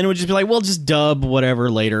part, and then it would just be like, well, just dub whatever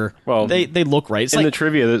later. Well, they look right. It's in like, the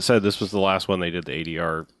trivia that said this was the last one they did the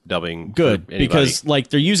ADR dubbing. Good because like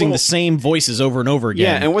they're using the same voices over and over again.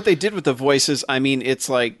 Yeah, and what they did with the voices, I mean, it's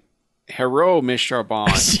like hello, Miss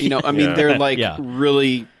Charbon. They're like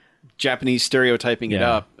really Japanese stereotyping it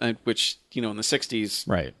up, which in the 60s,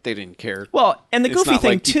 right? They didn't care. Well, and the goofy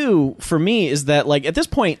thing too for me is that like at this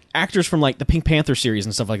point, actors from like the Pink Panther series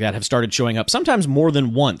and stuff like that have started showing up, sometimes more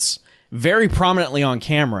than once, very prominently on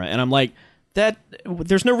camera, and I'm like, that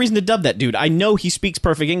there's no reason to dub that dude. I know he speaks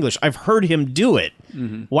perfect English. I've heard him do it.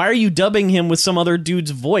 Mm-hmm. Why are you dubbing him with some other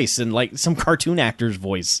dude's voice and like some cartoon actor's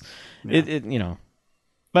voice? Yeah.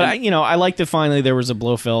 But I like that finally there was a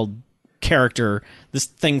Blofeld character. This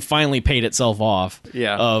thing finally paid itself off.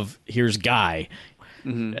 Yeah. Of here's Guy.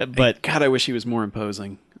 Mm-hmm. But God, I wish he was more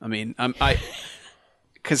imposing. I mean,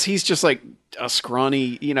 because he's just like a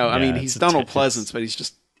scrawny. I mean, he's Donald Pleasance, but he's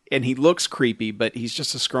just. And he looks creepy, but he's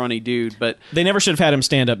just a scrawny dude. But they never should have had him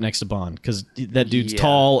stand up next to Bond because that dude's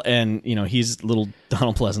tall and he's little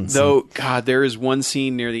Donald Pleasance. Though, God, there is one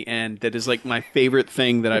scene near the end that is like my favorite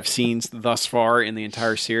thing that I've seen thus far in the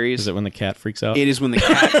entire series. Is it when the cat freaks out? It is when the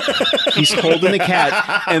cat he's holding the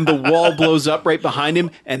cat and the wall blows up right behind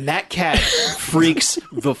him, and that cat freaks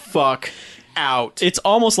the fuck out. It's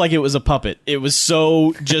almost like it was a puppet. It was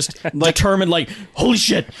so just determined, like holy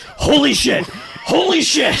shit, holy shit. Holy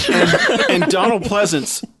shit! And Donald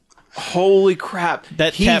Pleasance, holy crap!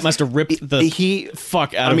 That cat must have ripped the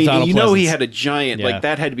fuck out of Donald Pleasance. He had a giant, like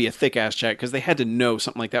that had to be a thick ass cat because they had to know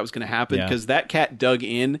something like that was going to happen because that cat dug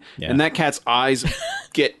in and that cat's eyes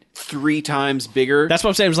get 3 times bigger. That's what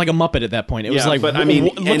I'm saying. It was like a Muppet at that point. It was like, but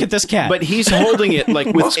look at this cat. But he's holding it like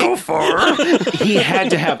with let's go far. He had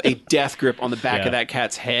to have a death grip on the back of that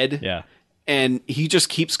cat's head. Yeah, and he just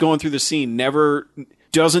keeps going through the scene, never.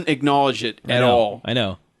 Doesn't acknowledge it at all. I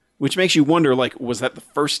know. Which makes you wonder, like, was that the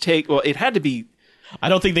first take? Well, it had to be. I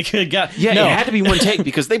don't think they could have got... Yeah, it had to be one take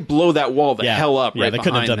because they blow that wall the hell up right they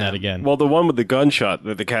couldn't have done them. that again. Well, the one with the gunshot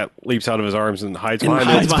that the cat leaps out of his arms and hides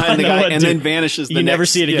behind the guy and then vanishes the You never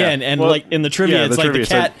see it again. And like in the trivia, it's like the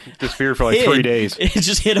cat disappeared for like 3 days. It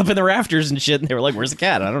just hid up in the rafters and shit, and they were like, where's the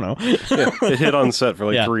cat? I don't know. It hid on set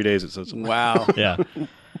for like 3 days, it says. Wow. Yeah.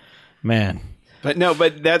 Man.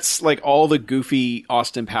 But that's like all the goofy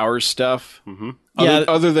Austin Powers stuff. Mm-hmm.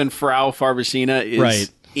 Other than Frau Farbacina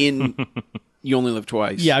is in You Only Live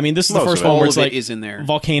Twice. Yeah, I mean, this is the first one where it's like is in there.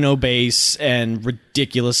 Volcano base and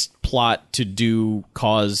ridiculous plot to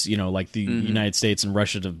cause, like the United States and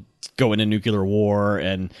Russia to go into nuclear war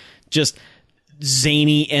and just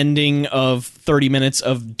zany ending of 30 minutes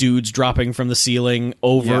of dudes dropping from the ceiling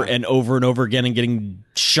over and over and over again and getting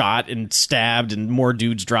shot and stabbed and more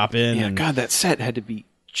dudes drop in. Yeah, and God, that set had to be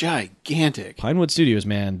gigantic. Pinewood Studios,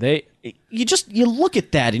 man, you look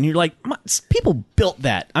at that and you're like, people built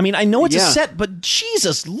that. I mean, I know it's a set, but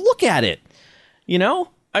Jesus, look at it.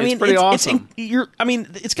 It's pretty awesome.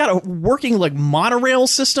 It's got a working like monorail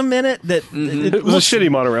system in it that it was a shitty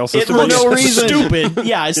monorail system for no reason. Stupid.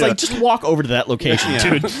 Yeah, it's like just walk over to that location,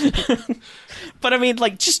 dude. But I mean,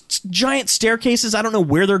 like just giant staircases. I don't know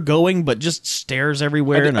where they're going, but just stairs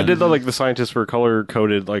everywhere. I did like the scientists were color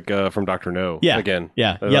coded like from Dr. No. Yeah, again.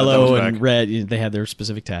 Yeah, yellow and red. They had their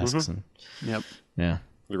specific tasks. And, yeah.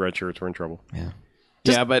 The red shirts were in trouble.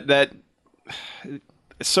 Yeah, but that.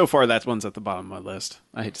 So far, that one's at the bottom of my list.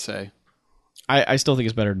 I hate to say. I still think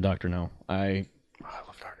it's better than Dr. No. I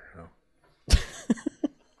love Dr. No.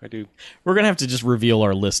 I do. We're going to have to just reveal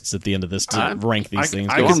our lists at the end of this to rank these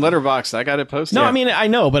things. Go on Letterboxd. I got it posted. No, I mean, I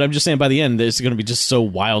know, but I'm just saying by the end, it's going to be just so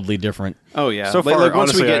wildly different. Oh, yeah. So far, once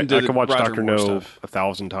honestly, we get into I could watch Roger Dr. Moore No stuff.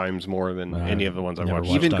 1,000 times more than any of the ones I've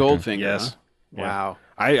watched. Even Goldfinger. Yes. Huh? Wow.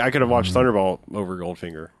 I could have watched Thunderball over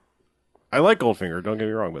Goldfinger. I like Goldfinger, don't get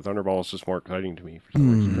me wrong, but Thunderball is just more exciting to me for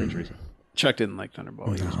some strange reason. Chuck didn't like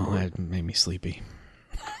Thunderball. No, it made me sleepy.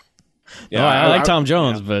 Yeah, I like Tom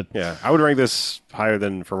Jones, but Yeah, I would rank this higher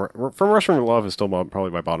than From Russia with Love is still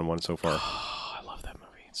probably my bottom one so far. I love that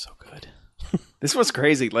movie. It's so good. This was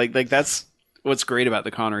crazy. Like that's what's great about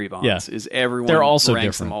the Connery bonds Yeah. is everyone They're all so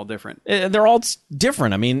ranks different. them all different. They're all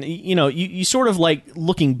different. I mean, you sort of like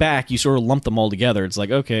looking back, you sort of lump them all together. It's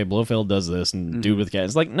like, okay, Blofeld does this and Dude with Cat.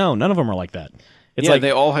 It's like, no, none of them are like that. It's Yeah, like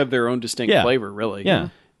they all have their own distinct Yeah. flavor, really. Yeah.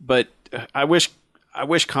 But I wish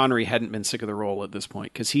Connery hadn't been sick of the role at this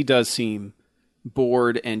point because he does seem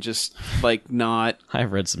bored and just like not.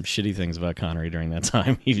 I've read some shitty things about Connery during that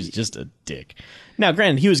time. He was just a dick. Now,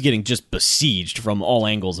 granted, he was getting just besieged from all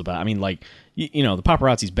angles about. I mean, like the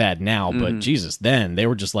paparazzi's bad now, but Jesus, then they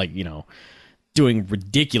were just like doing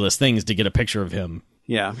ridiculous things to get a picture of him.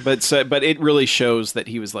 Yeah, but it really shows that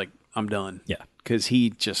he was like, I'm done. Yeah, because he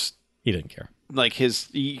didn't care. like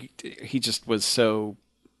he just was so.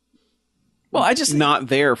 Well, I just not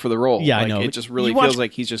there for the role. Yeah, I Like, know. It just really You watch- feels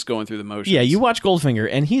like he's just going through the motions. Yeah, you watch Goldfinger,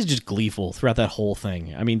 and he's just gleeful throughout that whole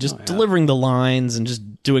thing. I mean, just delivering the lines and just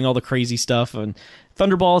doing all the crazy stuff. And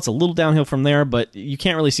Thunderball, it's a little downhill from there, but you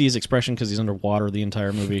can't really see his expression because he's underwater the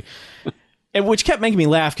entire movie. And which kept making me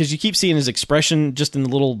laugh because you keep seeing his expression just in the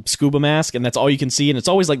little scuba mask, and that's all you can see. And it's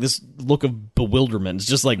always like this look of bewilderment. It's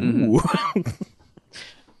just like, ooh.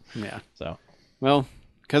 Yeah. So, Well,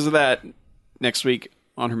 because of that, next week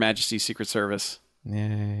on Her Majesty's Secret Service.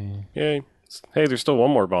 yay. Yay. Hey, there's still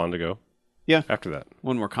one more Bond to go Yeah. after that.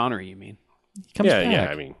 One more Connery, you mean? He comes back. Yeah,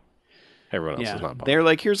 I mean, everyone else Yeah. is not Bond. They're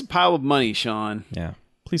like, here's a pile of money, Sean. Yeah.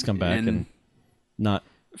 Please come back And- and not.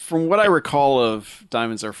 From what I recall of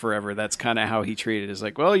Diamonds Are Forever, that's kind of how he treated it. Is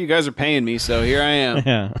like, well, you guys are paying me, so here I am.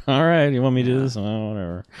 Yeah. All right. You want me to do this? Well,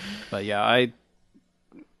 whatever. But yeah,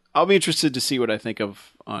 I'll be interested to see what I think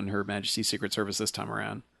of on Her Majesty's Secret Service this time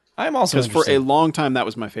around. I'm also Because for interested. a long time, that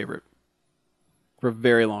was my favorite. For a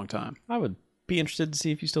very long time. I would be interested to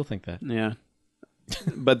see if you still think that. Yeah.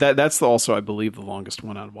 But that's also, I believe, the longest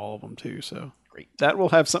one out of all of them, too. So great. That will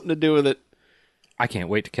have something to do with it. I can't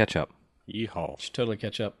wait to catch up. Yeehaw. Should totally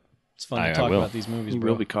catch up. It's fun I to talk will. about these movies, We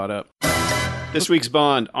bro. will be caught up. This week's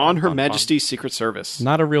Bond on Her Majesty's Secret Service.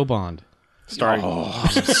 Not a real Bond. Starring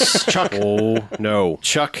Chuck. Oh, no.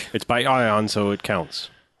 Chuck. It's by Ion, so it counts.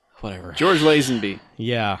 Whatever. George Lazenby.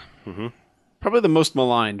 Yeah. Probably the most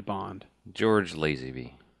maligned Bond. George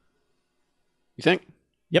Lazenby. You think?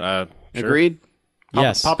 Yep. Sure. Agreed?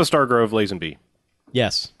 Yes. Papa Stargrove Lazenby.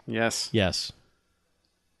 Yes. Yes. Yes.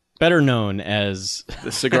 Better known as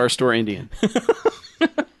The Cigar Store Indian.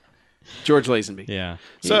 George Lazenby. yeah.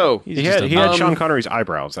 So, He's He just had, a- he had Sean Connery's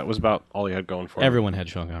eyebrows. That was about all he had going for him. everyone had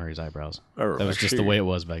Sean Connery's eyebrows. Oh, That was just the sure. way it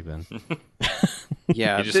was back then.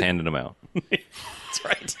 yeah. He just handed him out. That's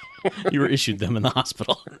right. You were issued them in the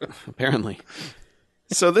hospital. Apparently.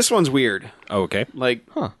 So this one's weird. Oh, okay. Like,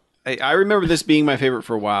 I remember this being my favorite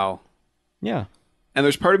for a while. Yeah. And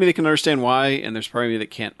there's part of me that can understand why, and there's part of me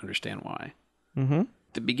that can't understand why. Mm-hmm.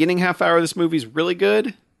 The beginning half hour of this movie is really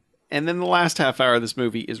good, and then the last half hour of this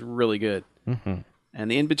movie is really good. Mm-hmm.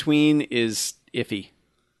 And the in-between is iffy,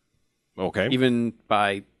 Okay. even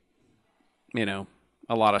by, a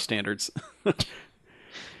lot of standards. Because,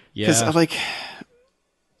 Yeah. like,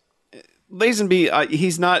 Lazenby,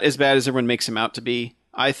 he's not as bad as everyone makes him out to be.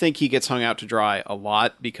 I think he gets hung out to dry a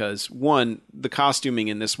lot because, one, the costuming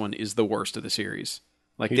in this one is the worst of the series.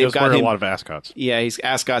 Like, He they've does got wear him. a lot of ascots. Yeah, he's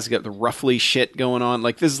ascots. He's got the roughly shit going on.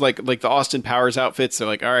 Like, this is like the Austin Powers outfits. They're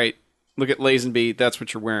like, all right, look at Lazenby. That's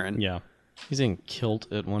what you're wearing. yeah. He's in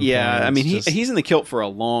kilt at one Yeah, point. I mean, It's just- he's in the kilt for a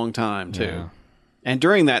long time, too. Yeah. And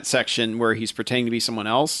during that section where he's pretending to be someone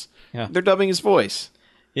else, Yeah. they're dubbing his voice.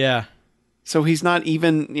 Yeah. So he's not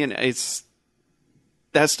even, it's...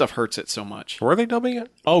 That stuff hurts it so much. Were they dubbing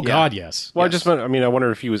it? Oh, God, yes. Well, Yes. I just meant, I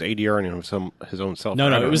wonder if he was ADRing his own self. No, I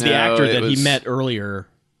don't it was know. the No, actor it that he was- met earlier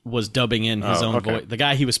was dubbing in his Oh, own okay. voice. The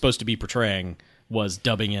guy he was supposed to be portraying was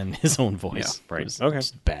dubbing in his own voice. Yeah, right. It was Okay.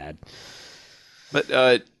 just bad. But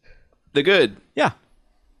the good. Yeah.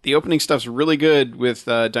 The opening stuff's really good with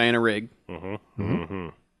Diana Rigg.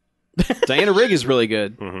 Diana Rigg is really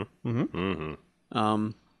good.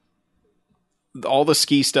 All the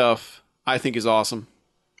ski stuff, I think, is awesome.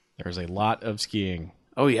 There's a lot of skiing.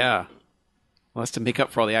 Oh, yeah. Well, that's to make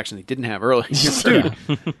up for all the action they didn't have early. Dude,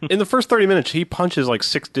 in the first 30 minutes, he punches like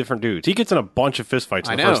 6 different dudes. He gets in a bunch of fistfights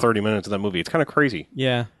in I the know. first 30 minutes of that movie. It's kind of crazy.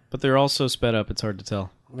 Yeah, but they're also sped up. It's hard to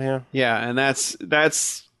tell. Yeah. Yeah, and that's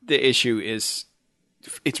the issue is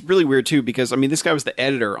it's really weird, too, because, I mean, this guy was the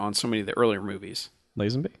editor on so many of the earlier movies.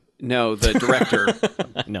 Lazenby? No, the director.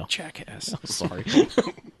 No. Jackass. Sorry.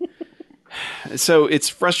 So it's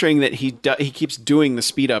frustrating that he keeps doing the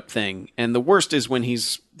speed up thing, and the worst is when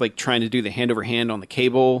he's like trying to do the hand over hand on the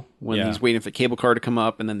cable when Yeah. he's waiting for the cable car to come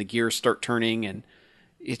up, and then the gears start turning, and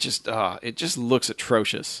it just looks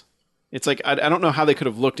atrocious. It's like I don't know how they could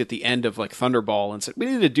have looked at the end of like Thunderball and said we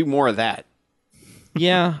need to do more of that.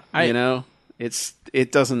 Yeah,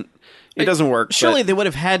 It doesn't work. Surely but- they would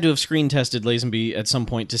have had to have screen tested Lazenby at some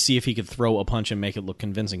point to see if he could throw a punch and make it look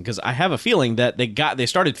convincing. Because I have a feeling that they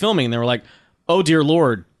started filming and they were like, "Oh dear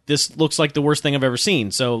Lord, this looks like the worst thing I've ever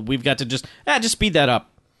seen." So we've got to just speed that up.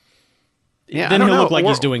 Yeah, Then I don't he'll know. look like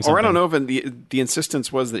he's doing Or I don't something. know if the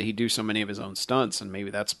insistence was that he do so many of his own stunts, and maybe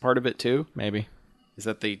that's part of it too. Maybe Is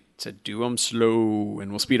that they said do them slow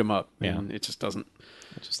and we'll speed them up, Yeah. and it just doesn't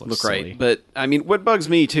it just looks look silly. right. But I mean, what bugs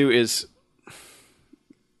me too is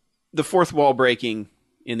the fourth wall breaking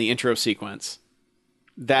in the intro sequence.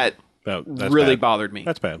 That's really bad. bothered me.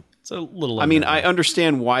 That's bad. It's a little. I mean, unnerving. I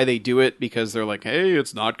understand why they do it because they're like, "Hey,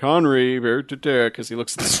 it's not Connery," because he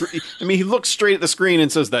looks. At the screen. I mean, he looks straight at the screen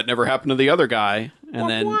and says, "That never happened to the other guy," and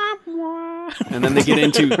then they get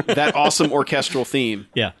into that awesome orchestral theme,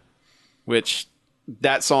 yeah. which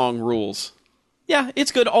that song rules. Yeah,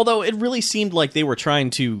 it's good. Although it really seemed like they were trying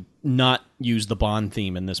to not use the Bond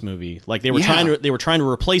theme in this movie. Like they were trying to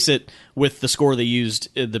replace it with the score they used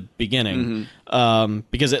at the beginning,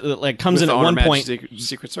 because it like comes With in the at Honor one point.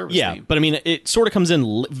 Secret Service Yeah, theme. but I mean, it sort of comes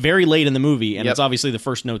in very late in the movie, and Yep. it's obviously the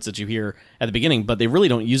first notes that you hear at the beginning. But they really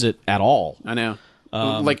don't use it at all. I know.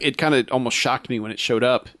 Like it kind of almost shocked me when it showed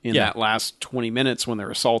up in Yeah. that last 20 minutes when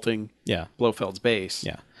they're assaulting Yeah, Blofeld's base.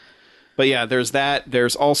 yeah, But yeah, there's that.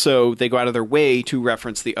 There's also, they go out of their way to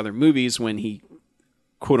reference the other movies when he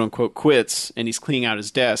quote unquote quits and he's cleaning out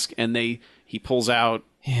his desk and he pulls out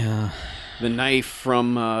yeah. the knife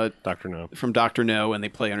from Dr. No. Dr. No and they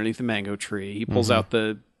play underneath the mango tree. He pulls out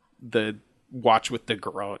the watch with the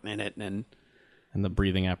garrote in it and And the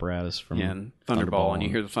breathing apparatus from Thunderball, and you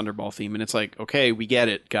hear the Thunderball theme, and it's like, okay, we get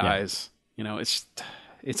it, guys. You know, it's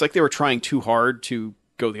like they were trying too hard to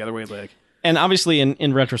go the other way. Like, And obviously,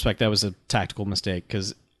 in retrospect, that was a tactical mistake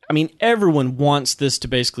because, I mean, everyone wants this to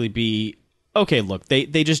basically be, okay, look, they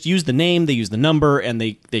just use the name, they use the number, and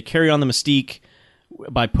they carry on the mystique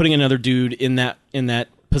by putting another dude in that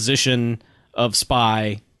position of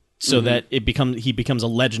spy so that he becomes a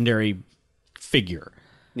legendary figure.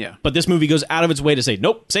 yeah. But this movie goes out of its way to say,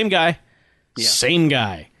 nope, same guy, same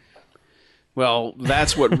guy. Well,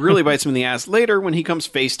 that's what really bites him in the ass later when he comes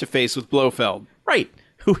face to face with Blofeld. Right.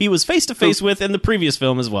 Who he was face to face with in the previous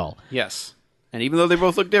film as well. Yes. And even though they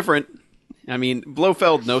both look different, I mean,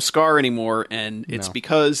 Blofeld, no scar anymore, and it's No.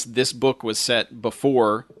 because this book was set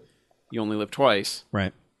before You Only Live Twice.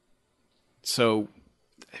 Right. So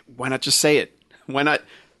why not just say it? Why not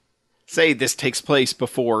say this takes place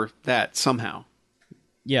before that somehow?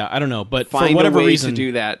 Yeah, I don't know, but Find for whatever a way reason, to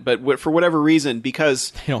do that. But for whatever reason,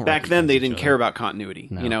 because don't back then recognize they each didn't other. care about continuity.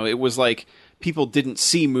 You know, it was like people didn't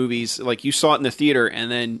see movies, like you saw it in the theater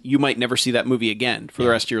and then you might never see that movie again for the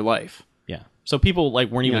rest of your life. yeah. So people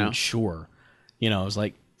like weren't even know. sure. You know, it was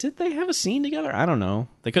like, did they have a scene together? I don't know.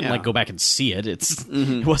 They couldn't Yeah. like go back and see it.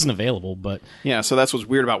 It wasn't available. But Yeah, so that's what's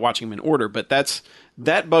weird about watching them in order, but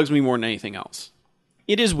that bugs me more than anything else.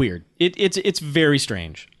 it is weird. It's very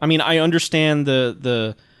strange. I mean, I understand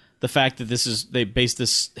the fact that they based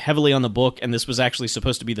this heavily on the book, and this was actually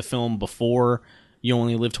supposed to be the film before You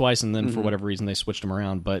Only Live Twice, and then for whatever reason they switched them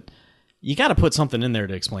around. But you got to put something in there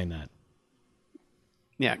to explain that.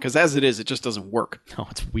 Yeah, because as it is, it just doesn't work. Oh,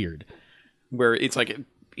 it's weird. Where it's like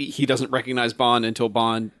he doesn't recognize Bond until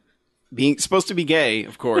Bond, being supposed to be gay,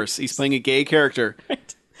 of course, he's playing a gay character,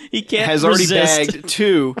 He can't has already resist. bagged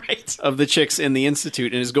two Right. of the chicks in the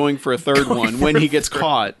Institute and is going for a third one when he gets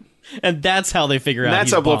caught. And that's how they figure And out that's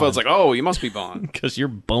he's how Blofeld's Bond. like, oh, you must be Bond. Because you're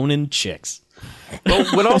boning chicks. But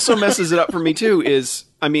what also messes it up for me, too, is,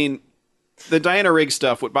 I mean, the Diana Rigg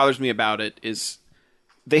stuff, what bothers me about it is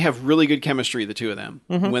they have really good chemistry, the two of them,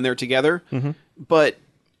 when they're together. But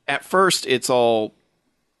at first, it's all,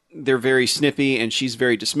 they're very snippy, and she's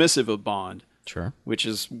very dismissive of Bond, Sure. which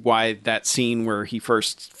is why that scene where he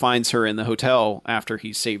first finds her in the hotel after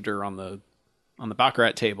he saved her on the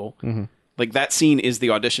Baccarat table, like that scene is the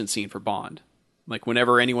audition scene for Bond. Like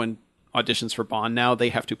whenever anyone auditions for Bond now, they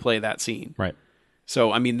have to play that scene. Right.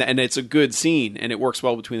 So, I mean, and it's a good scene, and it works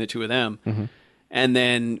well between the two of them. And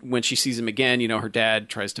then when she sees him again, you know, her dad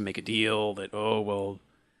tries to make a deal that, oh, well,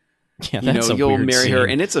 Yeah, you that's know, a you'll weird marry her. scene.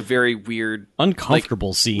 And it's a very weird,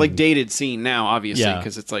 Uncomfortable scene. like dated scene now, obviously, Yeah.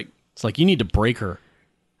 because it's like, It's like, you need to break her.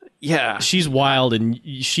 yeah. She's wild, and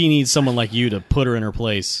she needs someone like you to put her in her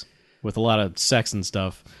place with a lot of sex and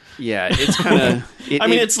stuff. Yeah, it's kind of... I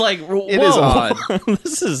mean, it's like, whoa. it is odd.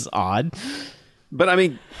 This is odd. But, I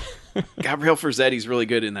mean, Gabriel Forzetti's really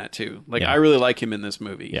good in that too. Like Yeah. I really like him in this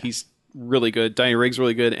movie. Yeah. He's really good. Diana Rigg's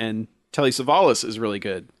really good, and Telly Savalas is really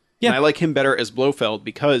good. Yeah. And I like him better as Blofeld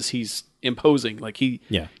because he's imposing. Like he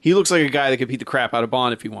looks like a guy that could beat the crap out of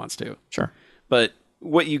Bond if he wants to. Sure. But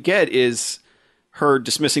what you get is her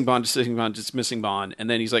dismissing Bond, and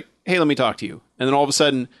then he's like, "Hey, let me talk to you." And then all of a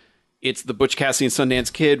sudden, it's the Butch Cassidy and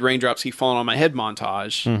Sundance Kid, raindrops keep falling on my head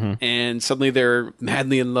montage, and suddenly they're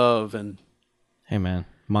madly in love. And Hey, man,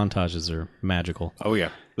 montages are magical. Oh yeah,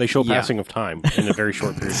 they show passing of time in a very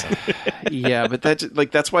short period of time. yeah, but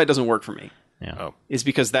that's why it doesn't work for me. Yeah. Oh. Is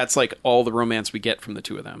because that's like all the romance we get from the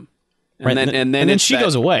two of them. And Right, then and then it's she that-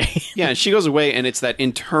 goes away. Yeah, and she goes away, and it's that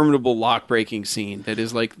interminable lock breaking scene that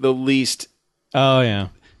is like the least Oh, yeah.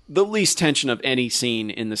 tension of any scene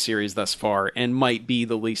in the series thus far, and might be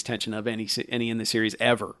the least tension of any in the series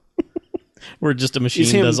ever. Where just a machine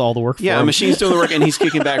Is him- does all the work for Yeah, a him. machine's doing the work, and he's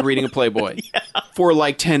kicking back reading a Playboy for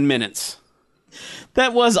like 10 minutes.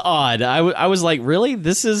 That was odd. I was like, really?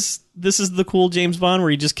 This is the cool James Bond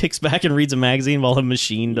where he just kicks back and reads a magazine while a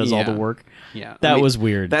machine does all the Yeah. work? Yeah, That was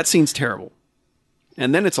weird. That scene's terrible.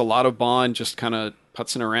 And then it's a lot of Bond just kind of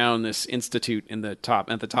putzing around this institute at the top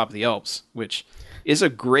of the Alps, which is a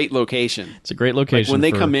great location. It's a great location. When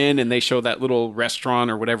they for- come in and they show that little restaurant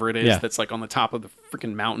or whatever it is Yeah. that's like on the top of the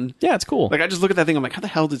freaking mountain. Yeah, it's cool. Like I just look at that thing, I'm like, how the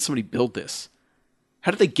hell did somebody build this?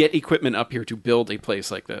 How did they get equipment up here to build a place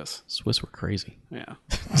like this? Swiss were crazy. Yeah.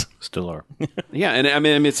 Still are. Yeah, and I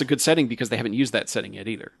mean it's a good setting because they haven't used that setting yet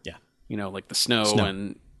either. Yeah. You know, like the snow.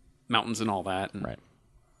 And mountains and all that. And, Right.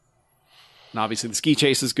 and obviously the ski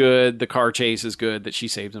chase is good, the car chase is good that she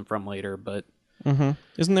saves him from later, but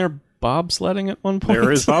Isn't there bobsledding at one point?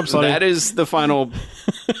 There is bobsledding. that is the final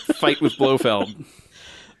fight with Blofeld.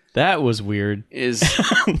 That was weird. Is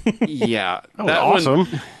yeah. That was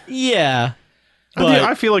awesome. Yeah.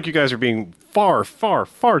 I feel like you guys are being far, far,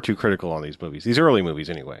 far too critical on these movies. These early movies,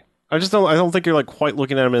 anyway. I don't think you're like quite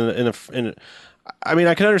looking at them in a. I mean,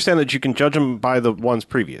 I can understand that you can judge them by the ones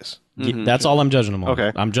previous. That's all I'm judging them on.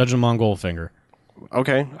 Okay. I'm judging them on Goldfinger.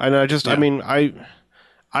 Okay, and I mean, I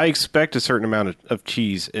expect a certain amount of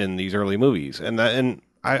cheese in these early movies, and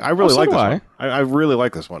I really so like do this I. one. I really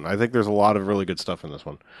like this one. I think there's a lot of really good stuff in this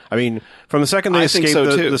one. I mean, from the second they I think escape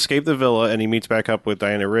so, too. escape the villa and he meets back up with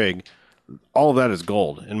Diana Rigg, all of that is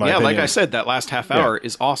gold in my yeah, opinion. like I said, that last half hour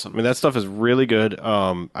is awesome. I mean, that stuff is really good.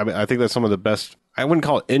 I mean, I think that's some of the best. I wouldn't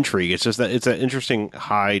call it intrigue. It's just that it's an interesting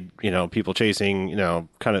hide, people chasing,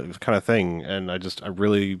 kind of thing. And I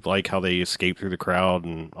really like how they escape through the crowd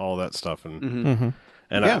and all that stuff. And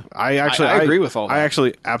and Yeah. I actually I agree with all that. I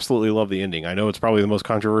actually absolutely love the ending. I know it's probably the most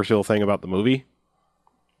controversial thing about the movie.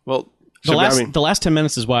 Well, The So, I mean- last 10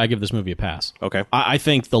 minutes is why I give this movie a pass. Okay. I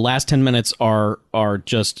think the last 10 minutes are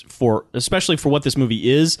just especially for what this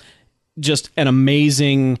movie is, just an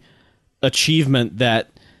amazing achievement that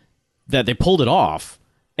they pulled it off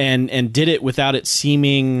and did it without it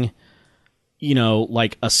seeming,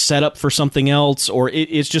 like a setup for something else, or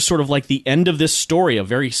it's just sort of like the end of this story, a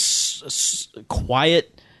very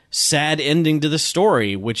quiet, sad ending to the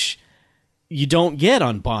story, which you don't get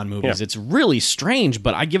on Bond movies. Yeah. It's really strange,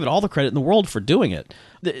 but I give it all the credit in the world for doing it.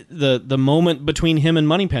 The moment between him and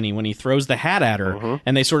Moneypenny when he throws the hat at her,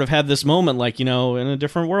 and they sort of have this moment like, in a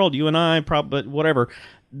different world, you and I, but whatever.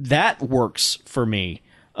 That works for me.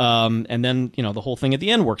 And then, the whole thing at the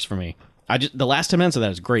end works for me. The last 10 minutes of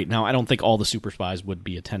that is great. Now, I don't think all the super spies would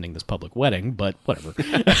be attending this public wedding, but whatever.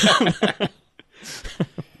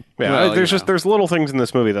 Yeah, Well, there's little things in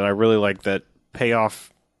this movie that I really like that pay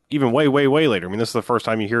off even way, way, way later. I mean, this is the first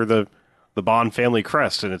time you hear the Bond family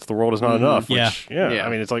crest, and it's "The World Is Not Enough." Which, Yeah. I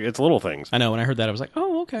mean, it's little things. I know, when I heard that, I was like,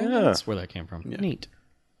 oh, okay. Yeah. That's where that came from. Neat.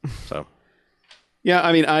 So yeah,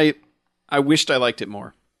 I mean, I wished I liked it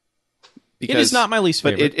more. It is not my least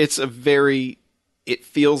but favorite. it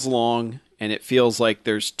feels long, and it feels like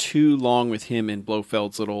there's too long with him in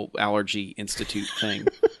Blofeld's little allergy institute thing.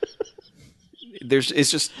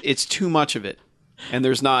 It's too much of it, and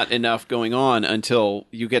there's not enough going on until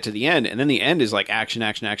you get to the end, and then the end is like action,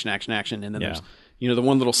 action, action, action, action, and then there's the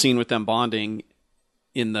one little scene with them bonding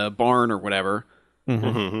in the barn or whatever. And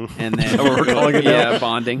then we're calling it now?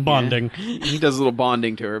 bonding. Bonding. Yeah. He does a little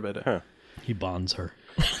bonding to her, but He bonds her.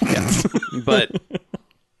 but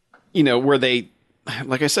where they,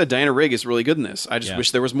 like I said, Diana Rigg is really good in this. I just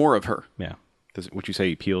wish there was more of her. Yeah. would you say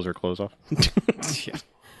he peels her clothes off? Yeah.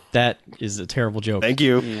 That is a terrible joke. Thank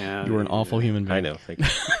you. Yeah. You were an awful human being. I know. Thank you.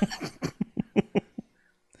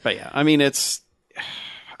 But yeah, I mean, it's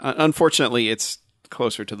unfortunately it's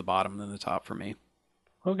closer to the bottom than the top for me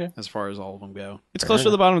Okay. as far as all of them go. It's closer to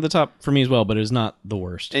the bottom of the top for me as well, but it is not the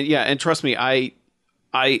worst. And yeah, and trust me, I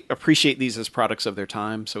I appreciate these as products of their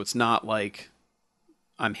time, so it's not like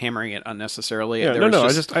I'm hammering it unnecessarily. Yeah,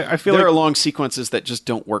 I feel there like are long sequences that just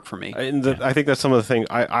don't work for me. I think that's some of the thing.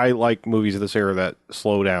 I like movies of this era that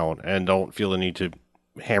slow down and don't feel the need to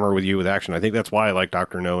hammer with you with action. I think that's why I like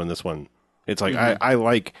Dr. No in this one. It's like I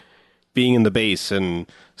like being in the base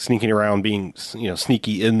and sneaking around, being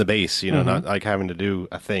sneaky in the base. Not like having to do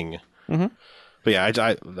a thing. Mm-hmm. But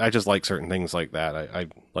yeah, I just like certain things like that. I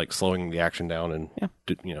like slowing the action down and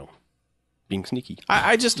being sneaky.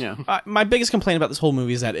 My biggest complaint about this whole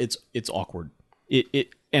movie is that it's awkward.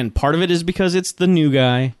 And part of it is because it's the new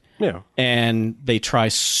guy. Yeah. And they try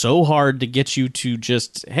so hard to get you to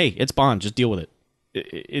just, hey, it's Bond, just deal with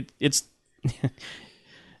it. It's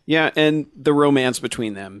yeah, and the romance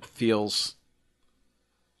between them doesn't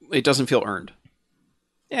feel earned.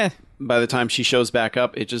 Yeah. By the time she shows back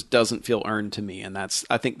up, it just doesn't feel earned to me, and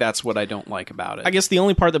I think that's what I don't like about it. I guess the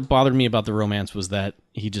only part that bothered me about the romance was that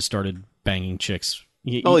he just started banging chicks.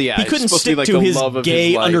 He couldn't stick to his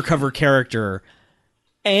gay undercover character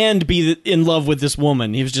and be in love with this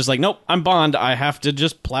woman. He was just like, nope, I'm Bond. I have to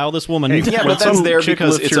just plow this woman. Yeah, but that's there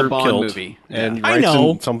because it's a Bond movie. And I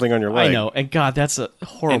know something on your leg. I know, and God, that's a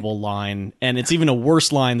horrible line, and it's even a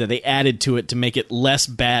worse line that they added to it to make it less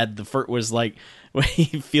bad. The first was like, when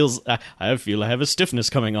he feels, I feel I have a stiffness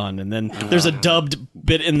coming on, and then there's a dubbed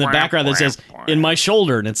bit in the background that says "in my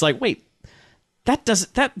shoulder," and it's like, wait, that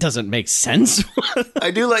doesn't make sense.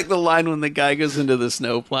 I do like the line when the guy goes into the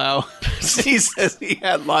snowplow. He says he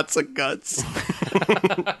had lots of guts.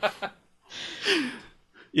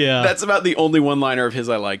 Yeah, that's about the only one-liner of his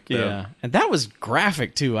I liked. Though. Yeah, and that was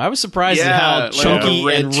graphic too. I was surprised at how chunky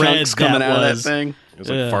and red coming out of that thing. It was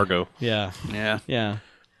like Fargo. Yeah.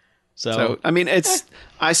 So I mean,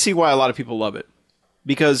 I see why a lot of people love it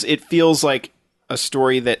because it feels like a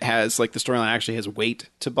story that has like the storyline actually has weight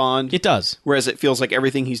to Bond. It does. Whereas it feels like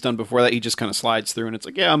everything he's done before that he just kind of slides through and it's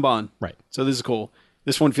like, yeah, I'm Bond. Right. So this is cool.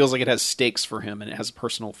 This one feels like it has stakes for him and it has a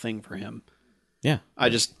personal thing for him. Yeah. I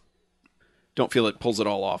just don't feel it pulls it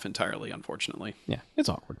all off entirely, unfortunately. Yeah, it's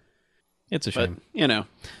awkward. It's a shame. But,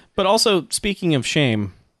 But also, speaking of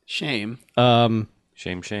shame. Shame.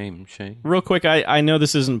 Shame. Real quick, I know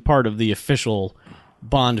this isn't part of the official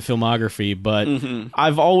Bond filmography, but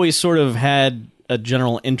I've always sort of had a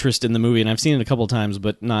general interest in the movie, and I've seen it a couple of times,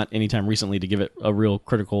 but not anytime recently to give it a real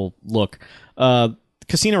critical look.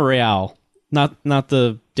 Casino Royale, not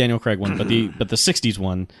the Daniel Craig one, but the 60s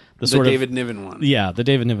one. The David Niven one. Yeah, the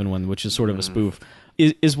David Niven one, which is sort of a spoof,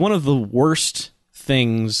 is one of the worst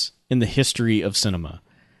things in the history of cinema.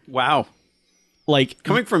 Wow. Like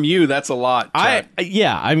coming from you, that's a lot. I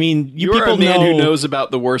mean, you're people a man know, who knows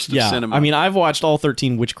about the worst of cinema. I mean, I've watched all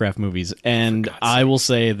 13 witchcraft movies, and I will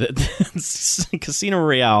say that Casino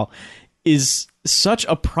Royale is such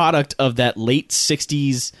a product of that late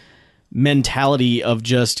 60s mentality of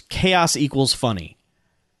just chaos equals funny,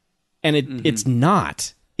 and it's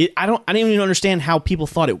not. I don't even understand how people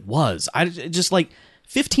thought it was. I just like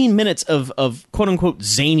 15 minutes of quote unquote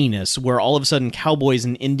zaniness where all of a sudden cowboys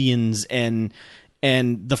and Indians and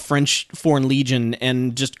the French Foreign Legion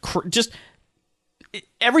and just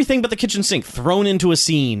everything but the kitchen sink thrown into a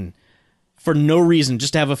scene for no reason,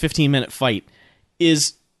 just to have a 15-minute fight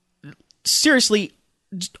is seriously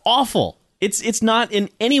just awful. It's not in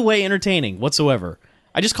any way entertaining whatsoever.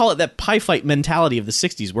 I just call it that pie fight mentality of the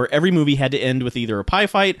 60s where every movie had to end with either a pie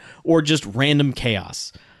fight or just random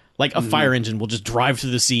chaos. Like a fire engine will just drive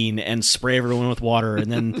through the scene and spray everyone with water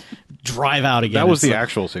and then drive out again. That was the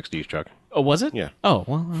actual 60s, Chuck. Oh, was it? Yeah. Oh,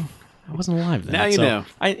 well, I wasn't alive then. Now you know.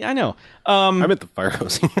 I know. I meant the fire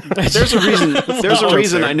hosing. There's a reason. There's a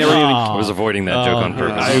reason I never even. I was avoiding that joke on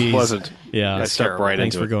purpose. I wasn't. Yeah. I stepped right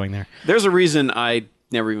Thanks into for going there. There's a reason I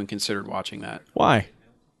never even considered watching that. Why?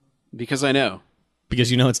 Because I know.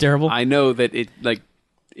 Because you know it's terrible? I know that it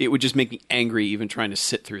would just make me angry even trying to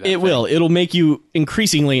sit through that. It will. It'll make you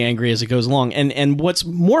increasingly angry as it goes along. And what's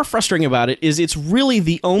more frustrating about it is it's really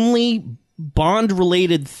the only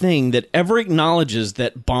Bond-related thing that ever acknowledges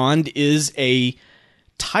that Bond is a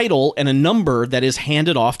title and a number that is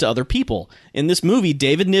handed off to other people. In this movie,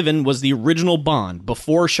 David Niven was the original Bond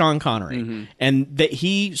before Sean Connery. And that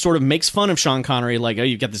he sort of makes fun of Sean Connery like, oh,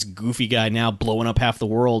 you've got this goofy guy now blowing up half the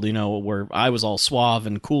world, where I was all suave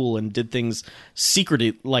and cool and did things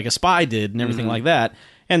secretly like a spy did and everything like that.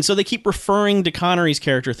 And so they keep referring to Connery's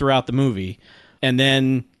character throughout the movie. And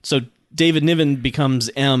then, so David Niven becomes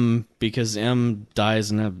M because M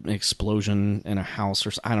dies in an explosion in a house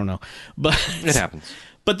or I don't know. But it happens.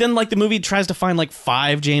 But then, like, the movie tries to find, like,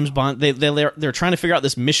 5 James Bond. They're trying to figure out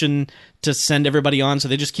this mission to send everybody on, so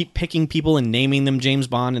they just keep picking people and naming them James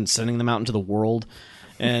Bond and sending them out into the world.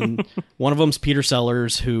 And one of them's Peter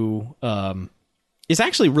Sellers, who is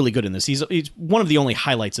actually really good in this. He's one of the only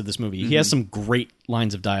highlights of this movie. He has some great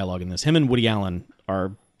lines of dialogue in this. Him and Woody Allen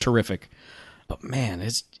are terrific. But man,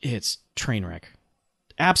 it's train wreck.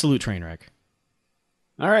 Absolute train wreck.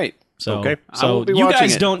 All right. So, Okay. I so will be you watching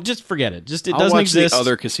guys it. don't just forget it. Just it I'll doesn't watch exist. the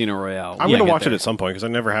other Casino Royale. I'm Yeah, going to get watch it there. at some point because I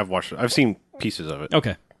never have watched it. I've seen pieces of it.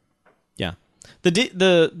 Okay. Yeah.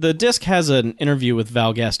 The disc has an interview with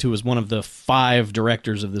Val Guest, who was one of the 5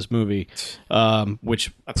 directors of this movie,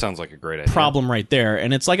 which That sounds like a great idea. problem right there.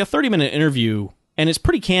 And it's like a 30-minute interview, and it's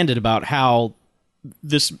pretty candid about how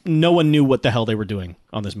no one knew what the hell they were doing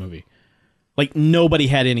on this movie. Like, nobody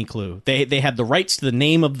had any clue. They had the rights to the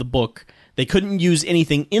name of the book. They couldn't use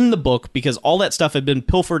anything in the book because all that stuff had been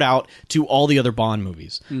pilfered out to all the other Bond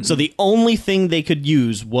movies. So the only thing they could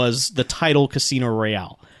use was the title Casino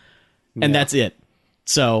Royale. And that's it.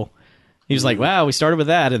 So he was like, wow, we started with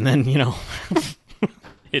that. And then,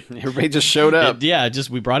 Everybody just showed up.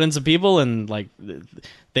 we brought in some people and like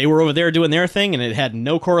they were over there doing their thing and it had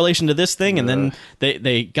no correlation to this thing. And then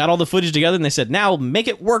they got all the footage together and they said, now make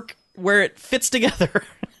it work where it fits together.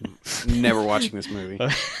 Never watching this movie.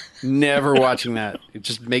 Never watching that. It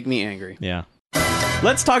just make me angry. Yeah.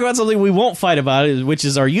 Let's talk about something we won't fight about, which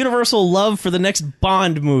is our universal love for the next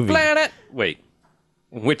Bond movie. Planet. Wait.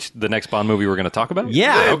 The next Bond movie we're going to talk about?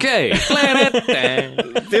 Yeah. Okay.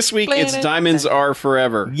 Planet. This week it's Diamonds Are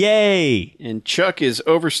Forever. Yay. And Chuck is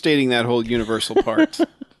overstating that whole Universal part.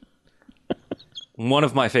 One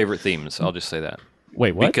of my favorite themes. I'll just say that.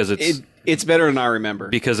 Wait, what? Because It's better than I remember.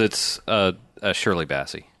 Because it's Shirley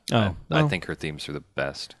Bassey. Oh, I well. think her themes are the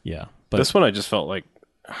best. Yeah. But This one I just felt like,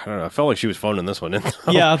 I don't know, I felt like she was phoning this one in.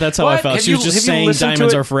 yeah, that's how I What? felt. Have She was you- just have you saying listened to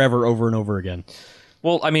Diamonds it? Are Forever over and over again.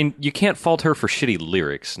 Well, I mean, you can't fault her for shitty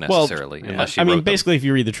lyrics necessarily, unless she I mean, wrote them. basically, if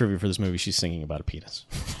you read the trivia for this movie, she's singing about a penis.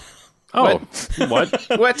 Oh, what?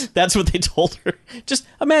 What? That's what they told her. Just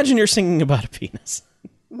imagine you're singing about a penis.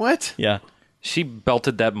 What? Yeah, She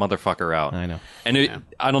belted that motherfucker out. I know. And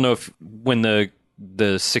I don't know if when the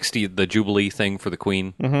the Jubilee thing for the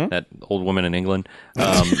Queen, that old woman in England.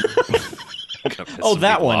 Oh,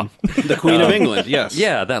 that one. The Queen of England, yes.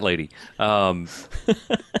 Yeah, that lady.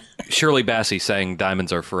 Shirley Bassey sang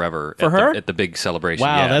 "Diamonds Are Forever" For at her? at the big celebration.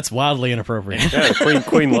 Wow, yeah. that's wildly inappropriate. Yeah,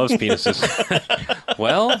 Queen loves penises.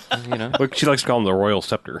 well, you know, Look, she likes to call them the royal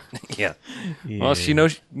scepter. yeah. Well, she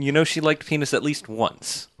liked penis at least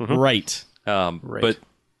once. Right. But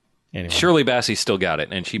Anyway. Shirley Bassey still got it,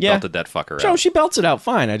 and she Yeah. belted that fucker Joe, out. she belts it out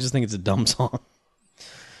fine. I just think it's a dumb song.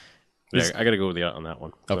 Yeah, I got to go with you on that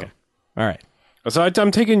one. Okay. All right. So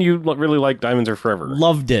I'm taking you really like Diamonds Are Forever.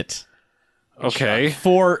 Loved it. Okay.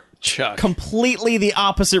 For Chuck. completely the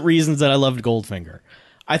opposite reasons that I loved Goldfinger.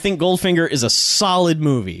 I think Goldfinger is a solid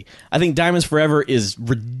movie. I think Diamonds Forever is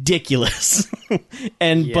ridiculous,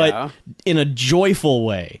 but in a joyful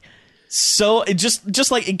way. So it just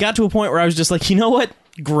like it got to a point where I was just like, you know what?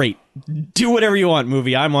 Great, do whatever you want,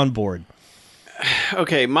 movie. I'm on board.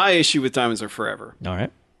 Okay, my issue with Diamonds Are Forever. All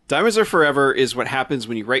right. Diamonds Are Forever is what happens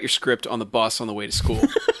when you write your script on the bus on the way to school.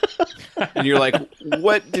 And you're like,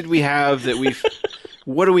 what did we have that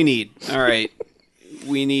what do we need? All right,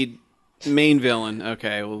 we need main villain.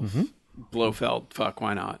 Okay, well, Blofeld. Fuck,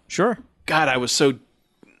 why not? Sure. God,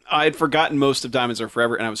 I had forgotten most of Diamonds Are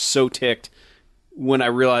Forever, and I was so ticked when I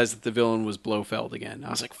realized that the villain was Blofeld again. I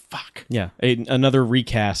was like, fuck. Yeah, another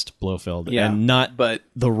recast Blofeld, Yeah, and not but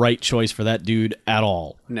the right choice for that dude at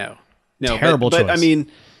all. no, Terrible but I choice.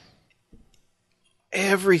 mean,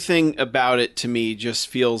 everything about it to me just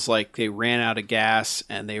feels like they ran out of gas,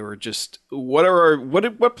 and they were just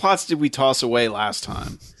what plots did we toss away last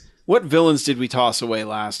time? What villains did we toss away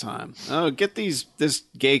last time? Oh, get this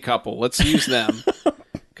gay couple. Let's use them.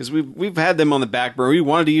 Because we've had them on the back burner. We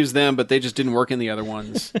wanted to use them, but they just didn't work in the other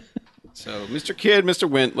ones. So, Mr. Kidd, Mr.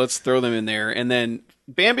 Wint, let's throw them in there. And then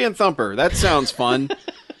Bambi and Thumper. That sounds fun.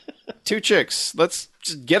 2 chicks. Let's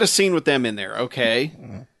just get a scene with them in there. Okay.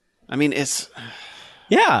 I mean,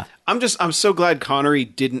 Yeah. I'm so glad Connery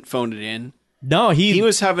didn't phone it in. No, He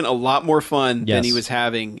was having a lot more fun than Yes. he was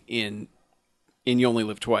having in You Only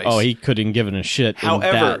Live Twice. Oh, he couldn't given a shit. in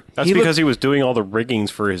However, that. That's because he was doing all the riggings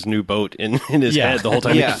for his new boat in his Yeah. head the whole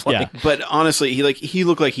time he Yeah, was flying. yeah. But honestly, he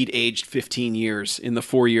looked like he'd aged 15 years in the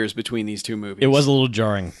 4 years between these two movies. It was a little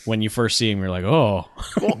jarring when you first see him. You're like, oh,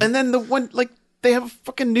 Well, and then the one, like, they have a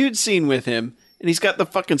fucking nude scene with him, and he's got the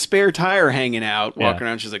fucking spare tire hanging out, walking Yeah.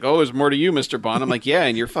 around. She's like, "Oh, there's more to you, Mr. Bond." I'm like, "Yeah,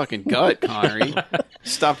 in your fucking gut, Connery.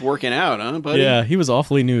 Stopped working out, huh, buddy?" yeah, he was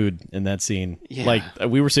awfully nude in that scene. Yeah. Like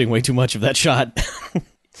we were seeing way too much of that shot.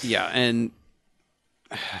 Yeah, and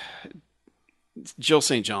Jill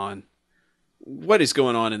St. John, what is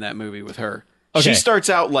going on in that movie with her? She starts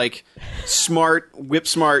out like smart, whip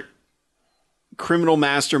smart, criminal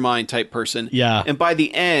mastermind type person. Yeah. And by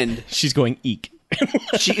the end, She's going eek.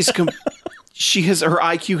 she is her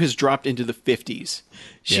IQ has dropped into the 50s.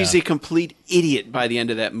 She's Yeah. a complete idiot by the end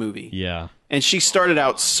of that movie. Yeah. And she started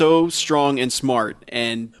out so strong and smart,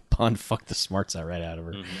 and Bond fucked the smarts out right out of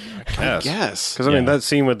her. yes. Because I mean Yeah. that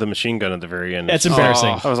scene with the machine gun at the very end. It's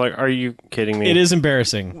embarrassing. I was like, "Are you kidding me?" It is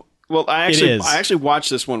embarrassing. Well, I is. actually watched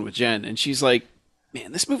this one with Jen, and she's like,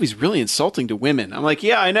 "Man, this movie's really insulting to women." I'm like,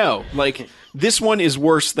 "Yeah, I know. Like, this one is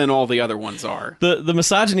worse than all the other ones are." The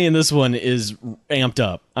misogyny in this one is amped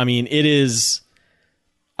up. I mean, it is.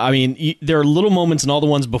 I mean, there are little moments in all the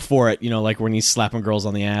ones before it, like when he's slapping girls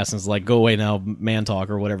on the ass and it's like, go away now, man talk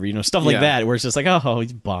or whatever, stuff like Yeah. that, where it's just like, oh,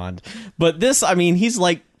 he's Bond. But this, I mean, he's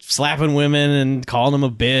like slapping women and calling them a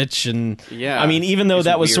bitch. And Yeah, I mean, even though it's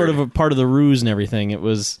that was sort of weird. a part of the ruse and everything, it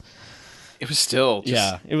was, still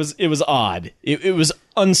just, it was odd. It was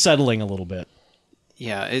unsettling a little bit.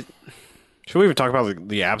 yeah. Should we even talk about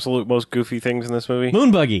the absolute most goofy things in this movie?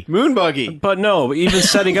 Moon buggy. Moon buggy. But no, even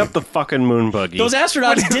setting up the fucking moon buggy. Those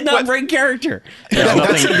astronauts did not what- break character.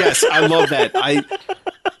 Yes, I love that.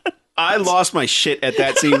 I lost my shit at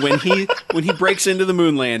that scene when he breaks into the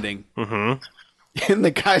moon landing, and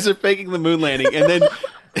the guys are faking the moon landing, and then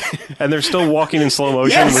and they're still walking in slow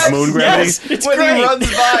motion Yes, with moon gravity. yes. It's when great. he runs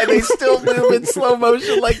by, they still move in slow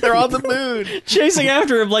motion like they're on the moon, Chasing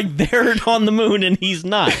after him like they're on the moon and he's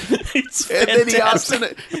not. It's and then he hops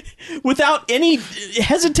fantastic. in it. Without any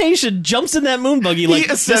hesitation, jumps in that moon buggy like He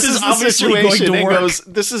this assesses is the obviously going situation to and work. goes,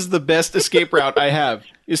 "This is the best escape route I have,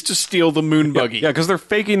 is to steal the moon buggy." Yeah, because they're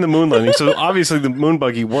faking the moon landing, so obviously the moon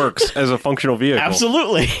buggy works as a functional vehicle.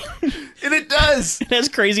 Absolutely. And it does. It has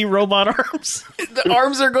crazy robot arms. The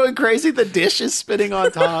arms are going crazy. The dish is spinning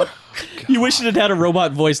on top. You wish it had had a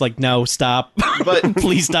robot voice like, no, stop. But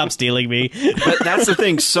Please stop stealing me. But that's the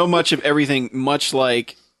thing. So much of everything, much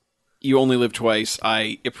like You Only Live Twice,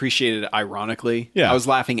 I appreciated it ironically. Yeah. I was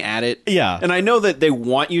laughing at it. Yeah. And I know that they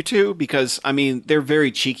want you to because, I mean, they're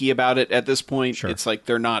very cheeky about it at this point. Sure. It's like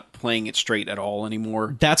they're not playing it straight at all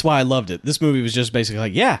anymore. That's why I loved it. This movie was just basically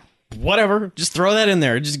like, yeah, whatever. Just throw that in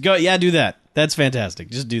there. Just go, yeah, do that. That's fantastic.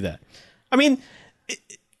 Just do that. I mean,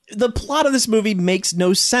 the plot of this movie makes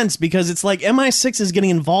no sense because it's like MI6 is getting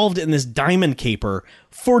involved in this diamond caper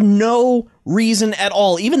for no reason at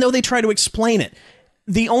all, even though they try to explain it.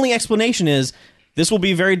 The only explanation is this will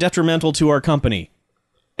be very detrimental to our company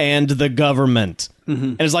and the government.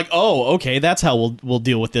 And it's like, oh, okay, that's how we'll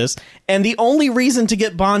deal with this. And the only reason to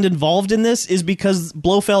get Bond involved in this is because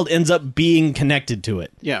Blofeld ends up being connected to it.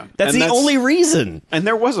 Yeah. That's And the only reason. And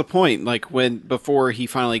there was a point, like, before he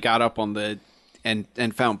finally got up on the... And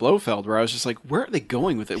found Blofeld, where I was just like, where are they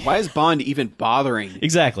going with it? Why is Bond even bothering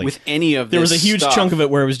Exactly. with any of this There was a huge stuff? chunk of it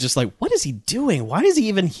where it was just like, what is he doing? Why is he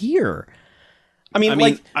even here? I mean,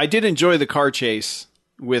 like, I did enjoy the car chase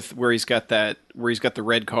with where he's got the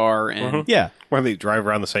red car and yeah. Where they drive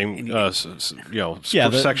around the same, Yeah,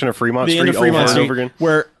 section of Fremont the Street end of Fremont over Street, and over again.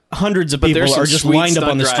 where hundreds of people there's some are just sweet lined up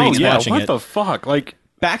stunt on the driving. streets Yeah, watching what it. the fuck? Like,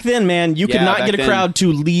 Back then, man, you could Yeah, not back get a then. crowd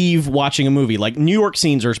to leave watching a movie. Like, New York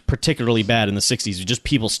scenes are particularly bad in the 60s. Just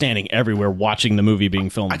people standing everywhere watching the movie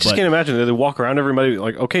being filmed. I just But- can't imagine that they walk around everybody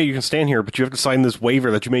like, okay, you can stand here, but you have to sign this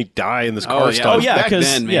waiver that you may die in this car Oh yeah, stunt. yeah, back 'cause,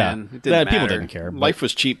 then, yeah, man, it that didn't people matter. didn't care, but- Life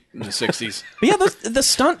was cheap in the '60s. But yeah, the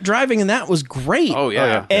stunt driving in that was great. Oh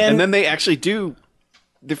yeah, And- and then they actually do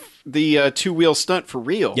the 2-wheel stunt for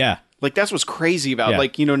real. Yeah. like that's what's crazy about. Yeah.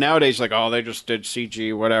 Like nowadays, like they just did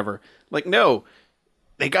CG, whatever. Like no,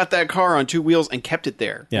 they got that car on 2 wheels and kept it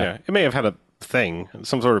there. Yeah. It may have had a thing,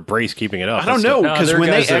 some sort of brace keeping it up. I don't know No, because there are when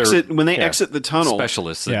they guys that are- exit the tunnel,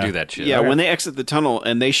 Specialists that Yeah. do that shit. yeah, when they exit the tunnel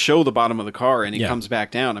and they show the bottom of the car and he Yeah. comes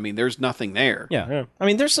back down. I mean, there's nothing there. Yeah. I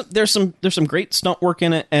mean, there's some great stunt work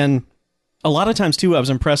in it, and a lot of times too, I was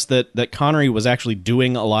impressed that Connery was actually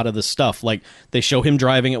doing a lot of the stuff. Like they show him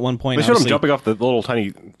driving at one point. They showed him obviously. jumping off the little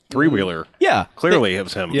tiny 3-wheeler. Yeah, Clearly, it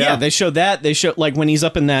was him. Yeah, they show that. They show like when he's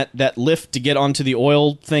up in that lift to get onto the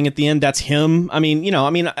oil thing at the end. That's him. I mean,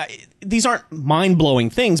 these aren't mind blowing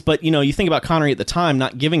things, but you think about Connery at the time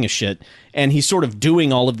not giving a shit, and he's sort of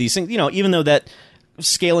doing all of these things. Even though that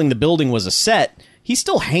scaling the building was a set, he's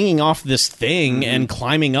still hanging off this thing and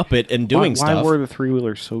climbing up it and doing why stuff. were the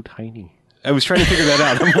 3-wheelers so tiny? I was trying to figure that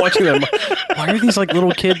out. I'm watching them. Why are these like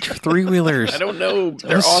little kid 3-wheelers? I don't know.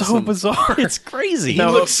 They're It's so awesome. bizarre. It's crazy. He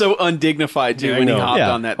looks so undignified too Yeah, I when he know. hopped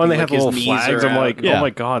Yeah. on that. When they thing, have like, the his little knees flags, are I'm out. like, Yeah. oh my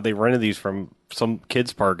god, they rented these from some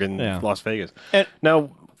kids park in Yeah. Las Vegas. And- Now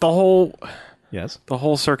the whole Yes.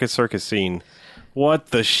 circus scene. What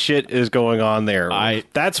the shit is going on there? I-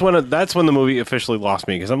 That's when the movie officially lost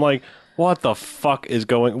me because I'm like, what the fuck is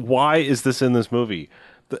going? Why is this in this movie?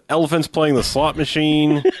 The elephant's playing the slot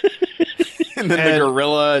machine. And then the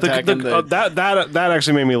gorilla attacking that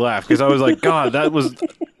actually made me laugh because I was like, God, that was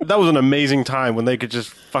an amazing time when they could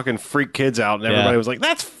just fucking freak kids out and everybody was like,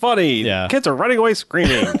 that's funny. Yeah. Kids are running away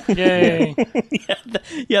screaming. Yay.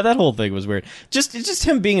 Yeah, that whole thing was weird. Just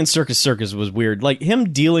him being in Circus Circus was weird. Like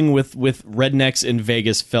him dealing with rednecks in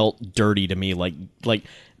Vegas felt dirty to me. Like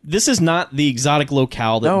this is not the exotic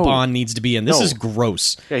locale that Bond needs to be in. This is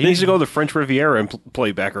gross. Yeah, he needs to go to the French Riviera and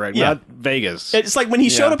play Baccarat, not Vegas. It's like when he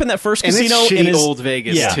showed up in that first casino. And it's shitty in his, old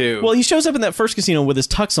Vegas, too. Well, he shows up in that first casino with his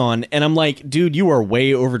tux on, and I'm like, dude, you are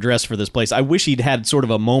way overdressed for this place. I wish he'd had sort of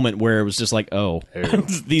a moment where it was just like, oh,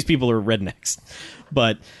 these people are rednecks.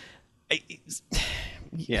 But...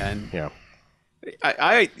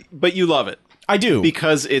 But you love it. I do,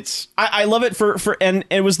 because it's I love it for and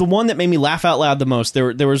it was the one that made me laugh out loud the most.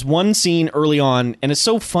 There was one scene early on, and it's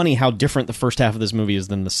so funny how different the first half of this movie is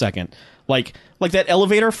than the second. Like that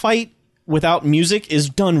elevator fight without music is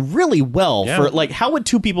done really well. For like, how would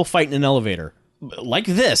two people fight in an elevator like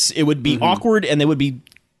this? It would be awkward, and they would be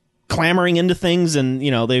clamoring into things, and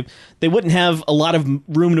they wouldn't have a lot of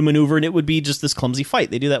room to maneuver, and it would be just this clumsy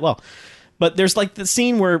fight. They do that well. But there's like the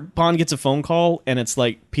scene where Bond gets a phone call and it's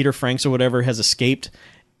like Peter Franks or whatever has escaped,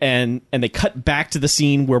 and they cut back to the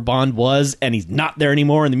scene where Bond was and he's not there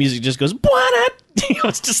anymore, and the music just goes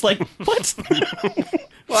it's just like, what?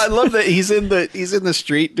 Well, I love that he's in the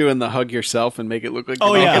street doing the hug yourself and make it look like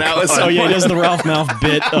you're making out with someone. He does the Ralph Malph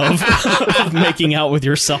bit of making out with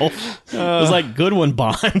yourself. It was like, good one,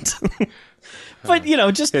 Bond. But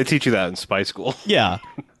just they teach you that in spy school. Yeah.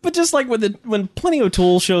 But just like when Plenty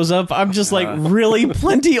O'Toole shows up, I'm just like, really?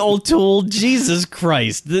 Plenty O'Toole? Jesus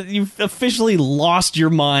Christ. You've officially lost your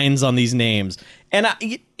minds on these names. And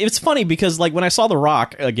it's funny because like when I saw The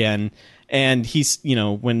Rock again, and he's,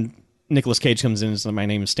 when Nicolas Cage comes in and says, my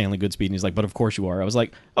name is Stanley Goodspeed, and he's like, but of course you are. I was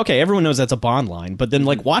like, okay, everyone knows that's a Bond line. But then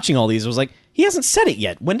like watching all these, I was like, he hasn't said it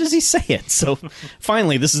yet. When does he say it? So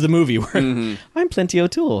finally, this is the movie where I'm Plenty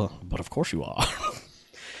O'Toole, but of course you are.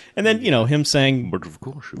 And then, him saying But of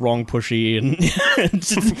course wrong pushy and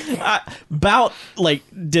about like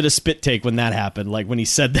did a spit take when that happened. Like when he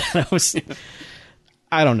said that,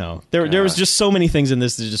 I don't know. There was just so many things in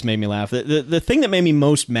this that just made me laugh. The thing that made me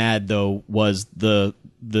most mad though was the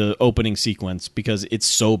opening sequence, because it's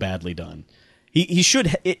so badly done. He should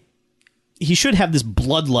have this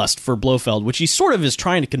bloodlust for Blofeld, which he sort of is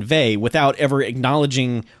trying to convey without ever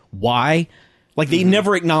acknowledging why. Like he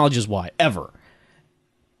never acknowledges why ever.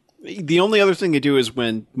 The only other thing they do is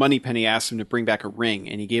when Moneypenny asks him to bring back a ring,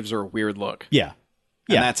 and he gives her a weird look. Yeah.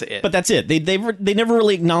 And that's it. But that's it. They never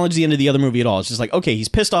really acknowledge the end of the other movie at all. It's just like, okay, he's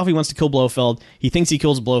pissed off. He wants to kill Blofeld. He thinks he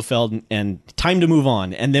kills Blofeld, and time to move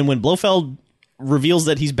on. And then when Blofeld reveals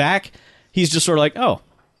that he's back, he's just sort of like, oh.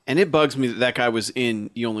 And it bugs me that guy was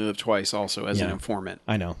in You Only Live Twice also as an informant.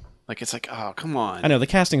 I know. Like, it's like, oh, come on. I know, the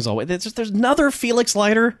casting's always... There's another Felix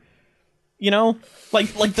Leiter...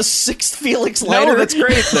 like the sixth Felix Leiter. No, that's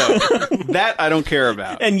great, though. That I don't care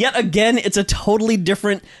about. And yet again, it's a totally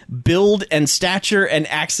different build and stature and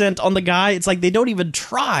accent on the guy. It's like they don't even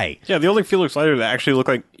try. Yeah, the only Felix Leiter that actually looked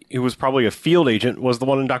like he was probably a field agent was the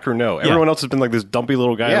one in Dr. No. Everyone else has been like this dumpy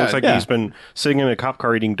little guy. It looks like he's been sitting in a cop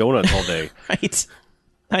car eating donuts all day. Right.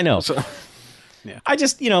 I know. So, I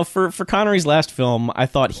just, for Connery's last film, I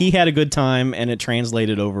thought he had a good time, and it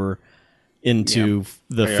translated over into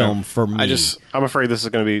the film for me. I'm afraid this is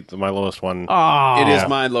going to be my lowest one. It is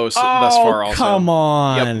my lowest thus far also. Come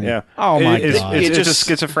on. Yep. Yeah. Oh my God. It's just a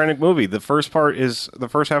schizophrenic movie. The first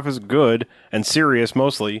half is good and serious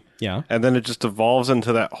mostly. Yeah. And then it just evolves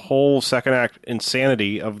into that whole second act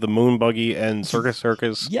insanity of the moon buggy and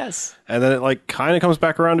Circus. Yes. And then it like kind of comes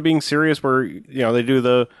back around to being serious where, they do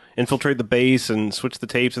the infiltrate the base and switch the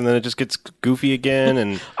tapes, and then it just gets goofy again.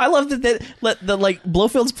 And I love that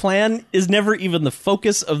Blofeld's plan is never even the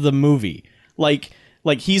focus of the movie. Like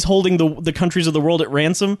he's holding the countries of the world at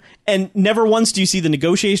ransom, and never once do you see the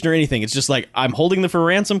negotiation or anything. It's just like, I'm holding them for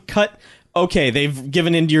ransom, cut. Okay, they've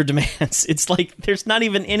given in to your demands. It's like there's not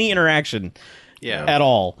even any interaction at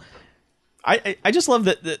all. I just love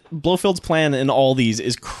that Blofeld's plan in all these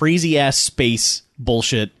is crazy ass space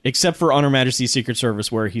bullshit, except for On Her Majesty's Secret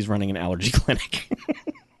Service, where he's running an allergy clinic.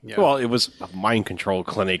 Well, it was a mind control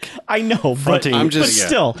clinic. I know, but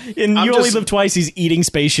still, in You Only Live Twice, he's eating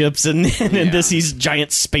spaceships, and in this, he's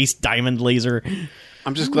giant space diamond laser.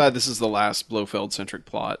 I'm just glad this is the last Blofeld-centric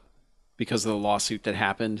plot because of the lawsuit that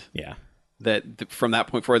happened. Yeah. That from that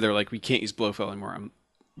point forward, they're like, we can't use Blofeld anymore.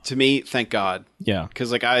 To me, thank God. Yeah.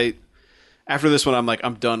 Because After this one, I'm like,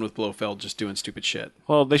 I'm done with Blofeld just doing stupid shit.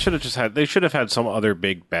 Well, they should have had some other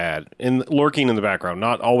big bad lurking in the background,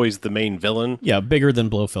 not always the main villain. Yeah, bigger than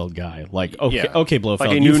Blofeld guy. Like, okay, Yeah. okay, Blofeld,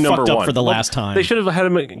 Like a you new number fucked up one. for the Well, last time. They should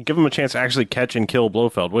have give him a chance to actually catch and kill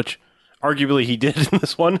Blofeld, which arguably he did in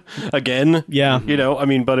this one again. Yeah. You know, I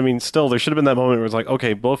mean, still, there should have been that moment where it's like,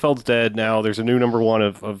 okay, Blofeld's dead now. There's a new number one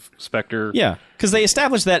of Spectre. Yeah, because they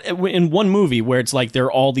established that in one movie where it's like there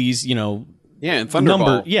are all these, you know, Yeah, and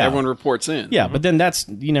Thunderball, yeah. everyone reports in. yeah, but then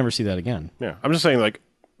you never see that again. Yeah. I'm just saying, like,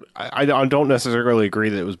 I don't necessarily agree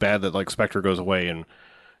that it was bad that, like, Spectre goes away. And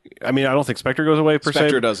I mean, I don't think Spectre goes away per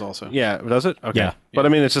Spectre se. does also. Yeah, does it? Okay. Yeah. But I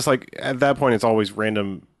mean, it's just like, at that point, it's always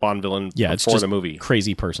random Bond villain Yeah, it's for just the movie.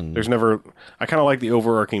 crazy person. There's never. I kind of like the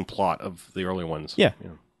overarching plot of the early ones. Yeah. You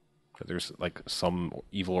know, that there's like some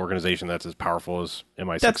evil organization that's as powerful as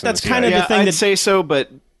MI6. That's and the kind of CIA. the thing I'd that- say so, but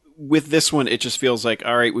with this one, it just feels like,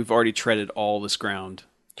 all right, we've already treaded all this ground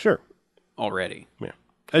Sure. already. Yeah.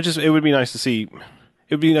 It would be nice to see.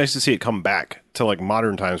 It would be nice to see it come back to like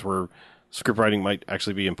modern times where script writing might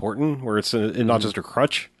actually be important, where it's not just a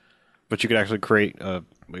crutch, but you could actually create a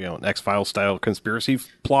an X-Files style conspiracy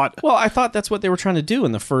plot. Well, I thought that's what they were trying to do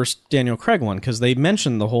in the first Daniel Craig one because they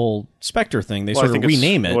mentioned the whole Spectre thing. They Well, I sort of think it's-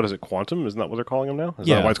 rename it, What is it? Quantum? Isn't that what they're calling them now? Is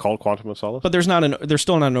Yeah. that why it's called Quantum of Solace? but there's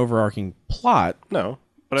still not an overarching plot. No,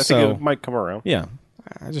 but I So- think it might come around. Yeah,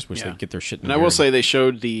 I just wish Yeah. they'd get their shit. In And I will gear. say they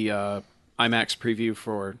showed the IMAX preview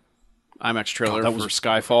for IMAX trailer that for was-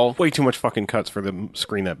 Skyfall. Way too much fucking cuts for the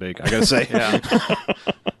screen that big. I gotta say. Yeah.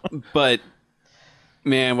 But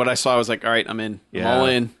man, what I saw, I was like, all right, I'm in. I'm Yeah. all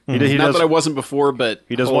in. He Not does- that I wasn't before, but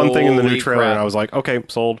He does one thing in the new holy trailer, crap. and I was like, okay,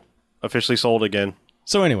 sold. Officially sold again.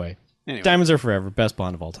 So anyway, Diamonds Are Forever, best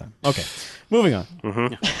Bond of all time. Okay, moving on.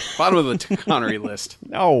 bottom of the Connery list,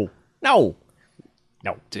 No,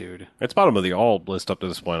 dude. It's bottom of the all list up to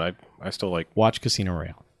this point. I still like. watch Casino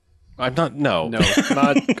Royale. I'm not. No, No.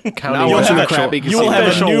 not counting. Not the watching the actual- crappy You will have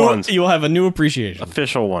official a new. ones. You will have a new appreciation.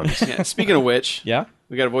 Official ones. Yeah. Speaking of which, Yeah.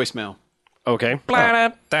 we got a voicemail. Okay.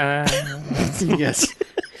 Yes,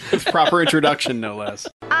 with proper introduction, no less.